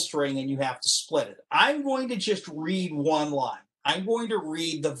single string, and you have to split it. I'm going to just read one line. I'm going to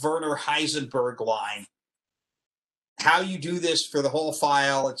read the Werner Heisenberg line. How you do this for the whole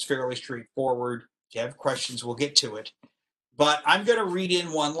file, it's fairly straightforward. If you have questions, we'll get to it. But I'm going to read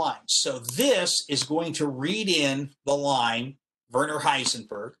in one line. So this is going to read in the line, Werner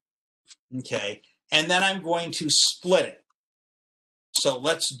Heisenberg, okay? And then I'm going to split it. So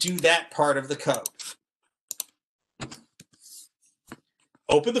let's do that part of the code.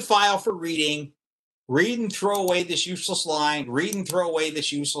 Open the file for reading. read and throw away this useless line, read and throw away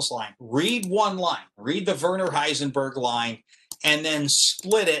this useless line. Read one line, read the Werner Heisenberg line, and then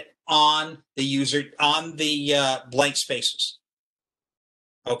split it on the blank spaces.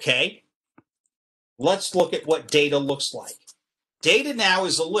 Okay? Let's look at what data looks like. Data now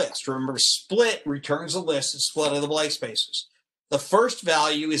is a list. Remember, split returns a list and split of the blank spaces. The first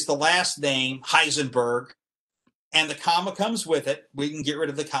value is the last name, Heisenberg, and the comma comes with it. We can get rid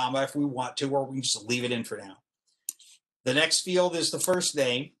of the comma if we want to, or we can just leave it in for now. The next field is the first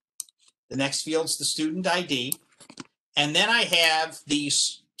name. The next field is the student ID. And then I have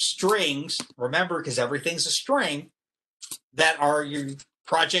these strings, remember, because everything's a string, that are your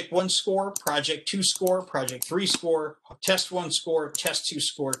project 1 score, project 2 score, project 3 score, test 1 score, test 2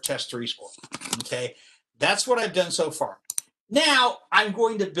 score, test 3 score. Okay, that's what I've done so far. Now I'm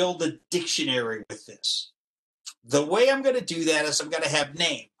going to build a dictionary with this. The way I'm going to do that is I'm going to have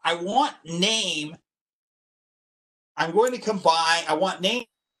name. I want name. I'm going to combine, I want name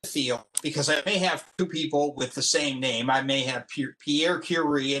field because I may have two people with the same name. I may have Pierre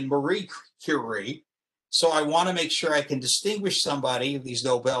Curie and Marie Curie. So I want to make sure I can distinguish somebody of these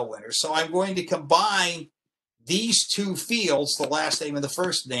Nobel winners. So I'm going to combine these two fields, the last name and the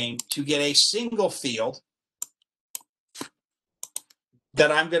first name, to get a single field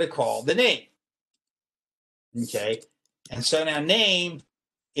that I'm going to call the name. Okay. And so now name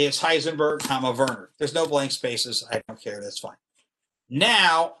is Heisenberg, comma, Werner. There's no blank spaces. I don't care. That's fine.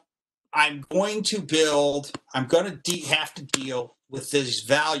 Now I'm going to have to deal with these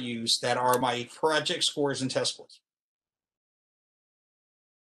values that are my project scores and test scores.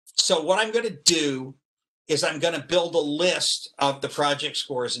 So what I'm going to do is I'm going to build a list of the project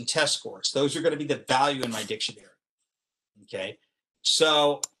scores and test scores. Those are going to be the value in my dictionary. Okay.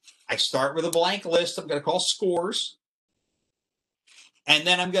 So I start with a blank list. I'm going to call scores. And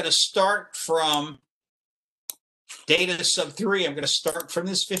then I'm going to start from data sub 3. I'm going to start from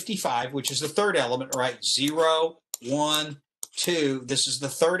this 55, which is the third element, right? 0, 1, 2. This is the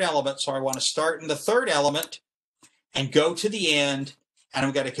third element. So I want to start in the third element and go to the end. And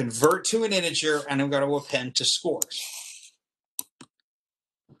I'm going to convert to an integer, and I'm going to append to scores.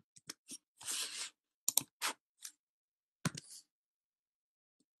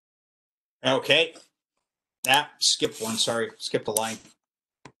 Okay. Skipped one. Sorry. Skipped a line.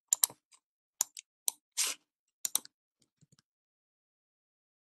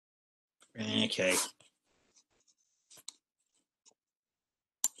 Okay.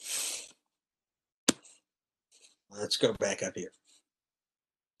 Let's go back up here.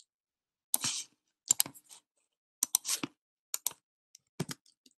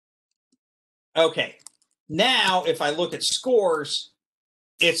 Okay. Now, if I look at scores,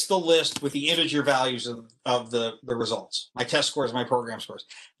 it's the list with the integer values of the results. My test scores, my program scores.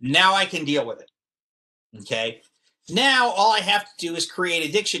 Now I can deal with it. Okay. Now all I have to do is create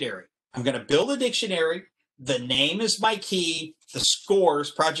a dictionary. I'm going to build a dictionary. The name is my key. The scores,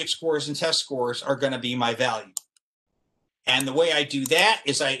 project scores and test scores, are going to be my value. And the way I do that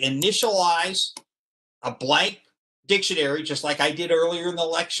is I initialize a blank dictionary, just like I did earlier in the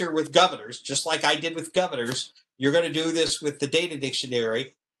lecture with governors, just like I did with governors. You're going to do this with the data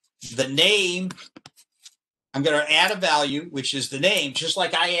dictionary. The name, I'm going to add a value, which is the name. Just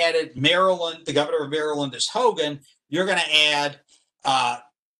like I added Maryland, the governor of Maryland is Hogan, you're going to add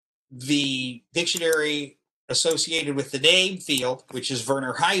the dictionary associated with the name field, which is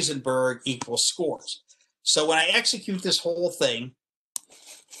Werner Heisenberg, equals scores. So when I execute this whole thing,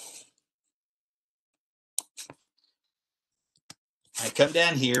 I come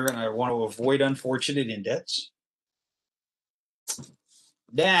down here and I want to avoid unfortunate indents.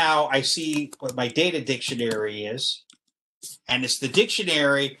 Now I see what my data dictionary is, and it's the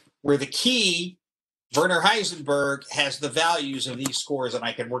dictionary where the key, Werner Heisenberg, has the values of these scores, and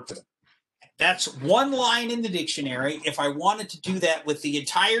I can work to them. That's one line in the dictionary. If I wanted to do that with the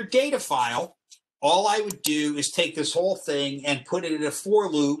entire data file, all I would do is take this whole thing and put it in a for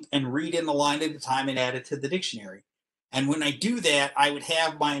loop and read in a line at a time and add it to the dictionary. And when I do that, I would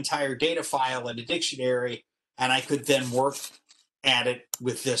have my entire data file in a dictionary, and I could then work at it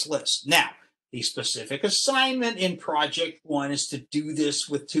with this list. Now, the specific assignment in Project 1 is to do this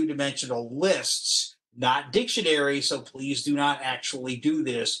with two-dimensional lists, not dictionaries, so please do not actually do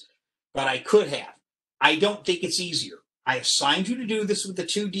this, but I could have. I don't think it's easier. I assigned you to do this with the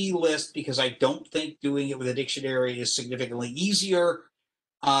 2D list because I don't think doing it with a dictionary is significantly easier.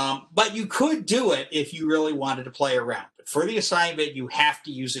 But you could do it if you really wanted to play around. But for the assignment, you have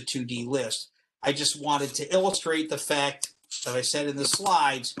to use a 2D list. I just wanted to illustrate the fact that I said in the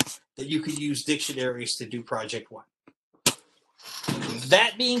slides that you could use dictionaries to do Project 1.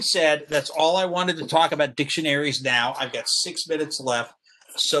 that being said, that's all I wanted to talk about dictionaries now. I've got 6 minutes left.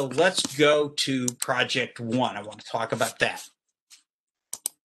 So let's go to project 1. I want to talk about that.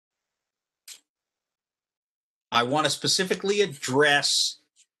 I want to specifically address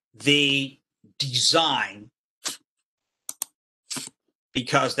the design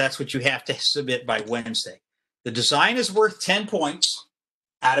because that's what you have to submit by Wednesday. The design is worth 10 points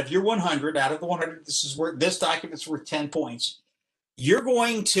out of your 100. Out of the 100, this document's worth 10 points. You're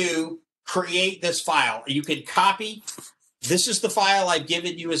going to create this file. You can copy. This is the file I've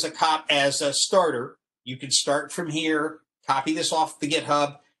given you as a starter. You can start from here, copy this off the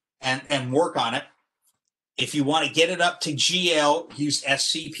GitHub, and work on it. If you want to get it up to GL, use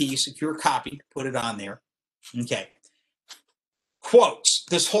SCP, secure copy, put it on there. Okay. Quotes.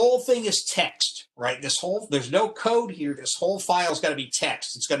 This whole thing is text, right? There's no code here. This whole file's got to be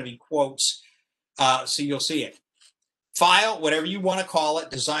text. It's going to be quotes. So you'll see it. File, whatever you want to call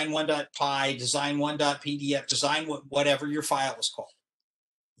it, design1.py, design1.pdf, design whatever your file is called.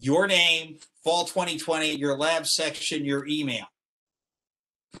 Your name, fall 2020, your lab section, your email.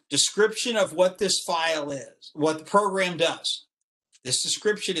 Description of what this file is, what the program does. This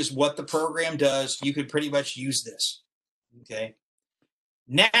description is what the program does. You could pretty much use this. Okay.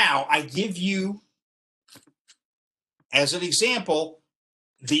 Now I give you, as an example,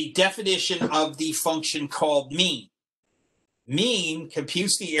 the definition of the function called mean. Mean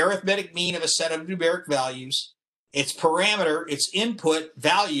computes the arithmetic mean of a set of numeric values. Its parameter, its input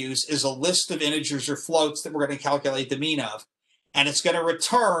values, is a list of integers or floats that we're going to calculate the mean of. And it's going to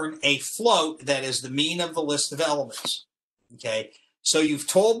return a float that is the mean of the list of elements. Okay, so you've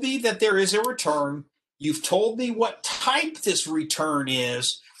told me that there is a return. You've told me what type this return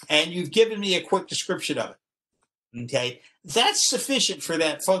is, and you've given me a quick description of it. Okay, that's sufficient for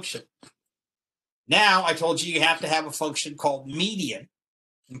that function. Now, I told you have to have a function called median.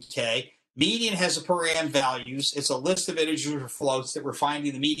 Okay, median has a param values. It's a list of integers or floats that we're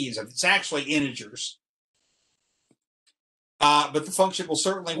finding the medians of. It's actually integers. But the function will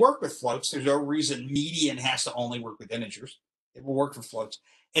certainly work with floats. There's no reason median has to only work with integers. It will work for floats.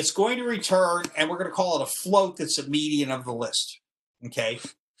 It's going to return, and we're going to call it a float that's a median of the list. Okay.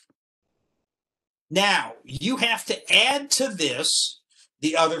 Now, you have to add to this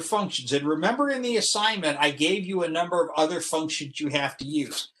the other functions. And remember in the assignment, I gave you a number of other functions you have to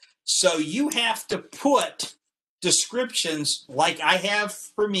use. So you have to put descriptions like I have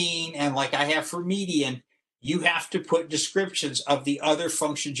for mean and like I have for median. You have to put descriptions of the other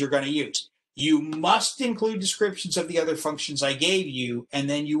functions you're going to use. You must include descriptions of the other functions I gave you, and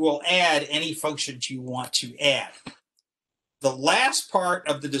then you will add any functions you want to add. The last part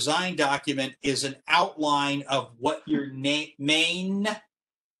of the design document is an outline of what your main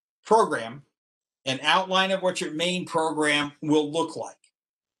program, an outline of what your main program will look like.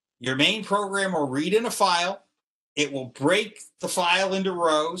 Your main program will read in a file. It will break the file into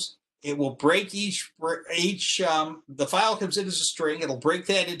rows. It will break the file comes in as a string. It'll break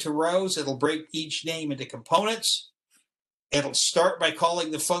that into rows. It'll break each name into components. It'll start by calling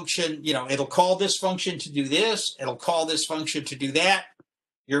the function, it'll call this function to do this. It'll call this function to do that.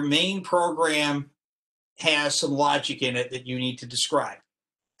 Your main program has some logic in it that you need to describe.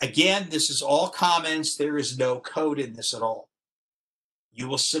 Again, this is all comments. There is no code in this at all. You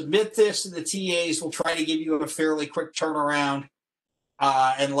will submit this and the TAs will try to give you a fairly quick turnaround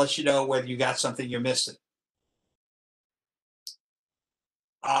and let you know whether you got something you're missing.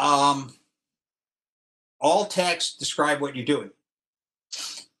 All text, describe what you're doing.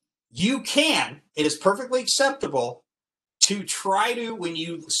 You can, it is perfectly acceptable to try to, when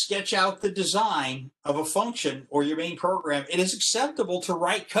you sketch out the design of a function or your main program, it is acceptable to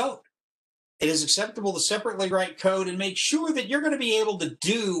write code. It is acceptable to separately write code and make sure that you're going to be able to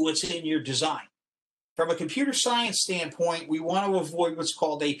do what's in your design. From a computer science standpoint, we want to avoid what's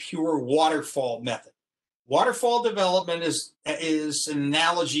called a pure waterfall method. Waterfall development is an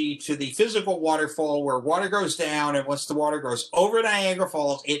analogy to the physical waterfall where water goes down, and once the water goes over Niagara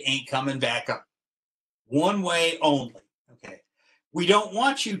Falls, it ain't coming back up. One way only. Okay. We don't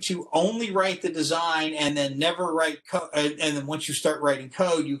want you to only write the design and then never write code. And then once you start writing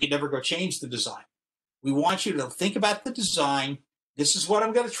code, you can never go change the design. We want you to think about the design. This is what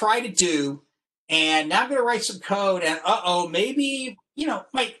I'm going to try to do. And now I'm going to write some code, and maybe,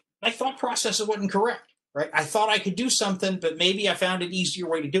 my thought process wasn't correct, right? I thought I could do something, but maybe I found an easier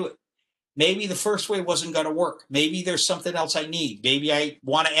way to do it. Maybe the first way wasn't going to work. Maybe there's something else I need. Maybe I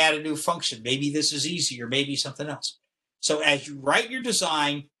want to add a new function. Maybe this is easier. Maybe something else. So as you write your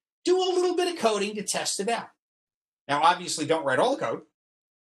design, do a little bit of coding to test it out. Now, obviously, don't write all the code.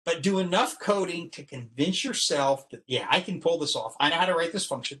 but do enough coding to convince yourself that, yeah, I can pull this off. I know how to write this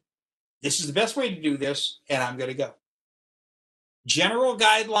function. This is the best way to do this, and I'm going to go. General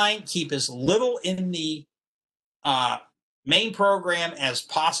guideline, keep as little in the main program as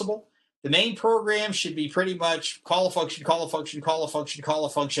possible. The main program should be pretty much call a function, call a function, call a function, call a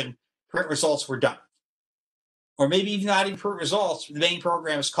function, print results, we're done. Or maybe even not even print results. The main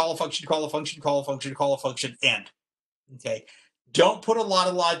program is call a function, call a function, call a function, call a function, end. Okay. Don't put a lot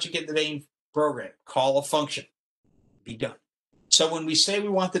of logic in the main program. Call a function. Be done. So when we say we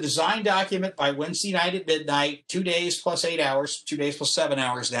want the design document by Wednesday night at midnight, 2 days plus 8 hours, 2 days plus 7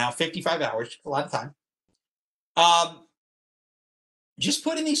 hours now, 55 hours, a lot of time. Just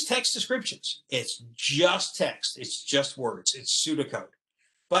put in these text descriptions. It's just text. It's just words. It's pseudocode.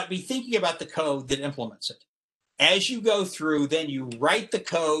 But be thinking about the code that implements it. As you go through, then you write the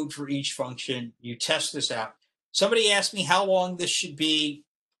code for each function. You test this out. Somebody asked me how long this should be.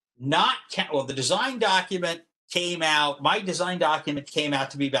 Well, the design document came out. My design document came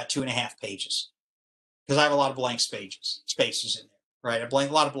out to be about 2.5 pages because I have a lot of blank spaces in there, right?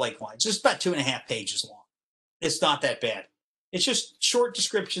 A lot of blank lines. It's about 2.5 pages long. It's not that bad. It's just short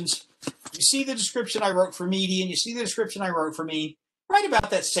descriptions. You see the description I wrote for median. You see the description I wrote for mean. Write about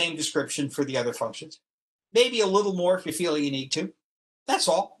that same description for the other functions. Maybe a little more if you feel you need to. That's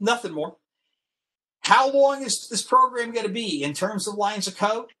all. Nothing more. How long is this program going to be in terms of lines of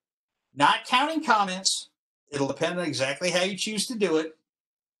code? Not counting comments. It'll depend on exactly how you choose to do it.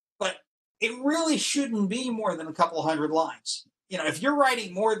 But it really shouldn't be more than a couple hundred lines. You know, if you're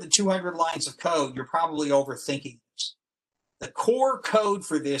writing more than 200 lines of code, you're probably overthinking this. The core code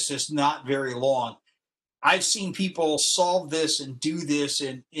for this is not very long. I've seen people solve this and do this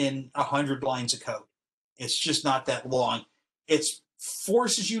in 100 lines of code. It's just not that long. It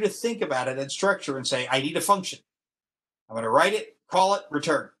forces you to think about it and structure and say, I need a function. I'm going to write it, call it,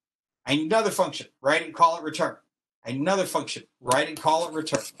 return. I need another function. Write it, call it, return. I need another function. Write it, call it,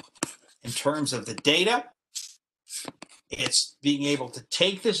 return. In terms of the data, it's being able to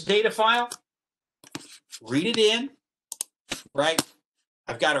take this data file, read it in, right?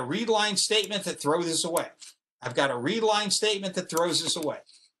 I've got a read line statement that throws this away. I've got a read line statement that throws this away.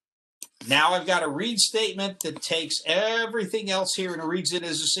 Now I've got a read statement that takes everything else here and reads it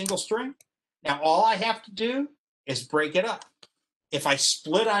as a single string. Now all I have to do is break it up. If I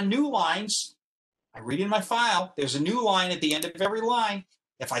split on new lines, I read in my file, there's a new line at the end of every line.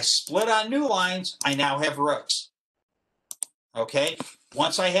 If I split on new lines, I now have rows. Okay?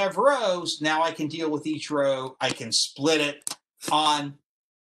 Once I have rows, now I can deal with each row. I can split it on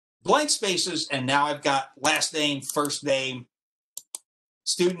blank spaces, and now I've got last name, first name,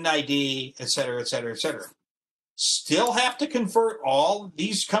 student ID, et cetera, et cetera, et cetera. Still have to convert all.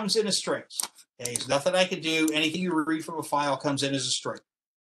 These comes in as strings. Okay, there's nothing I can do. Anything you read from a file comes in as a string.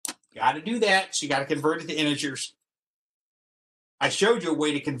 Got to do that, so you got to convert it to integers. I showed you a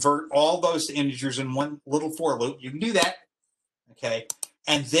way to convert all those to integers in one little for loop. You can do that, okay?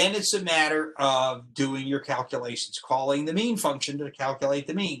 And then it's a matter of doing your calculations, calling the mean function to calculate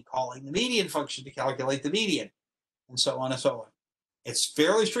the mean, calling the median function to calculate the median, and so on and so on. It's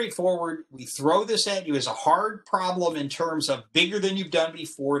fairly straightforward. We throw this at you as a hard problem in terms of bigger than you've done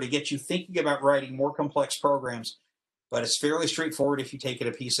before to get you thinking about writing more complex programs, but it's fairly straightforward if you take it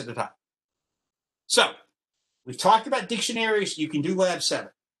a piece at a time. So we've talked about dictionaries. You can do Lab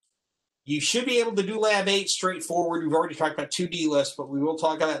 7. You should be able to do Lab 8 straightforward. We've already talked about 2D lists, but we will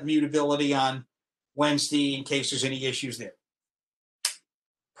talk about mutability on Wednesday in case there's any issues there.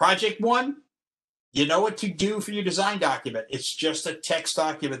 Project 1. You know what to do for your design document. It's just a text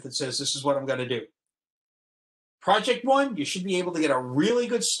document that says, this is what I'm going to do. Project 1, you should be able to get a really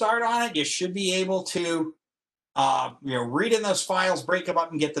good start on it. You should be able to read in those files, break them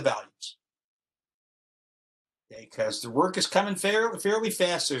up, and get the values. Okay, because the work is coming fairly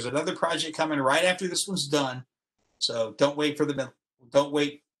fast. There's another project coming right after this one's done. So don't wait for don't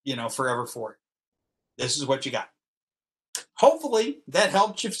wait, forever for it. This is what you got. Hopefully that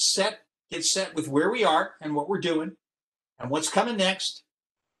helped you get set with where we are and what we're doing and what's coming next.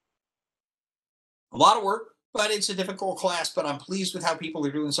 A lot of work, but it's a difficult class, but I'm pleased with how people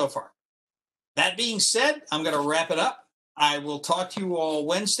are doing so far. That being said, I'm going to wrap it up. I will talk to you all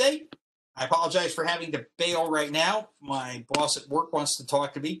Wednesday. I apologize for having to bail right now. My boss at work wants to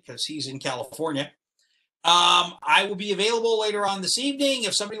talk to me because he's in California. I will be available later on this evening.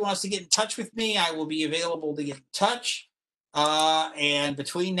 If somebody wants to get in touch with me, I will be available to get in touch. And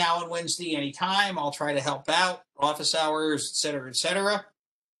between now and Wednesday, anytime, I'll try to help out, office hours, et cetera, et cetera.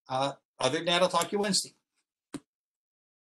 Other than that, I'll talk to you Wednesday.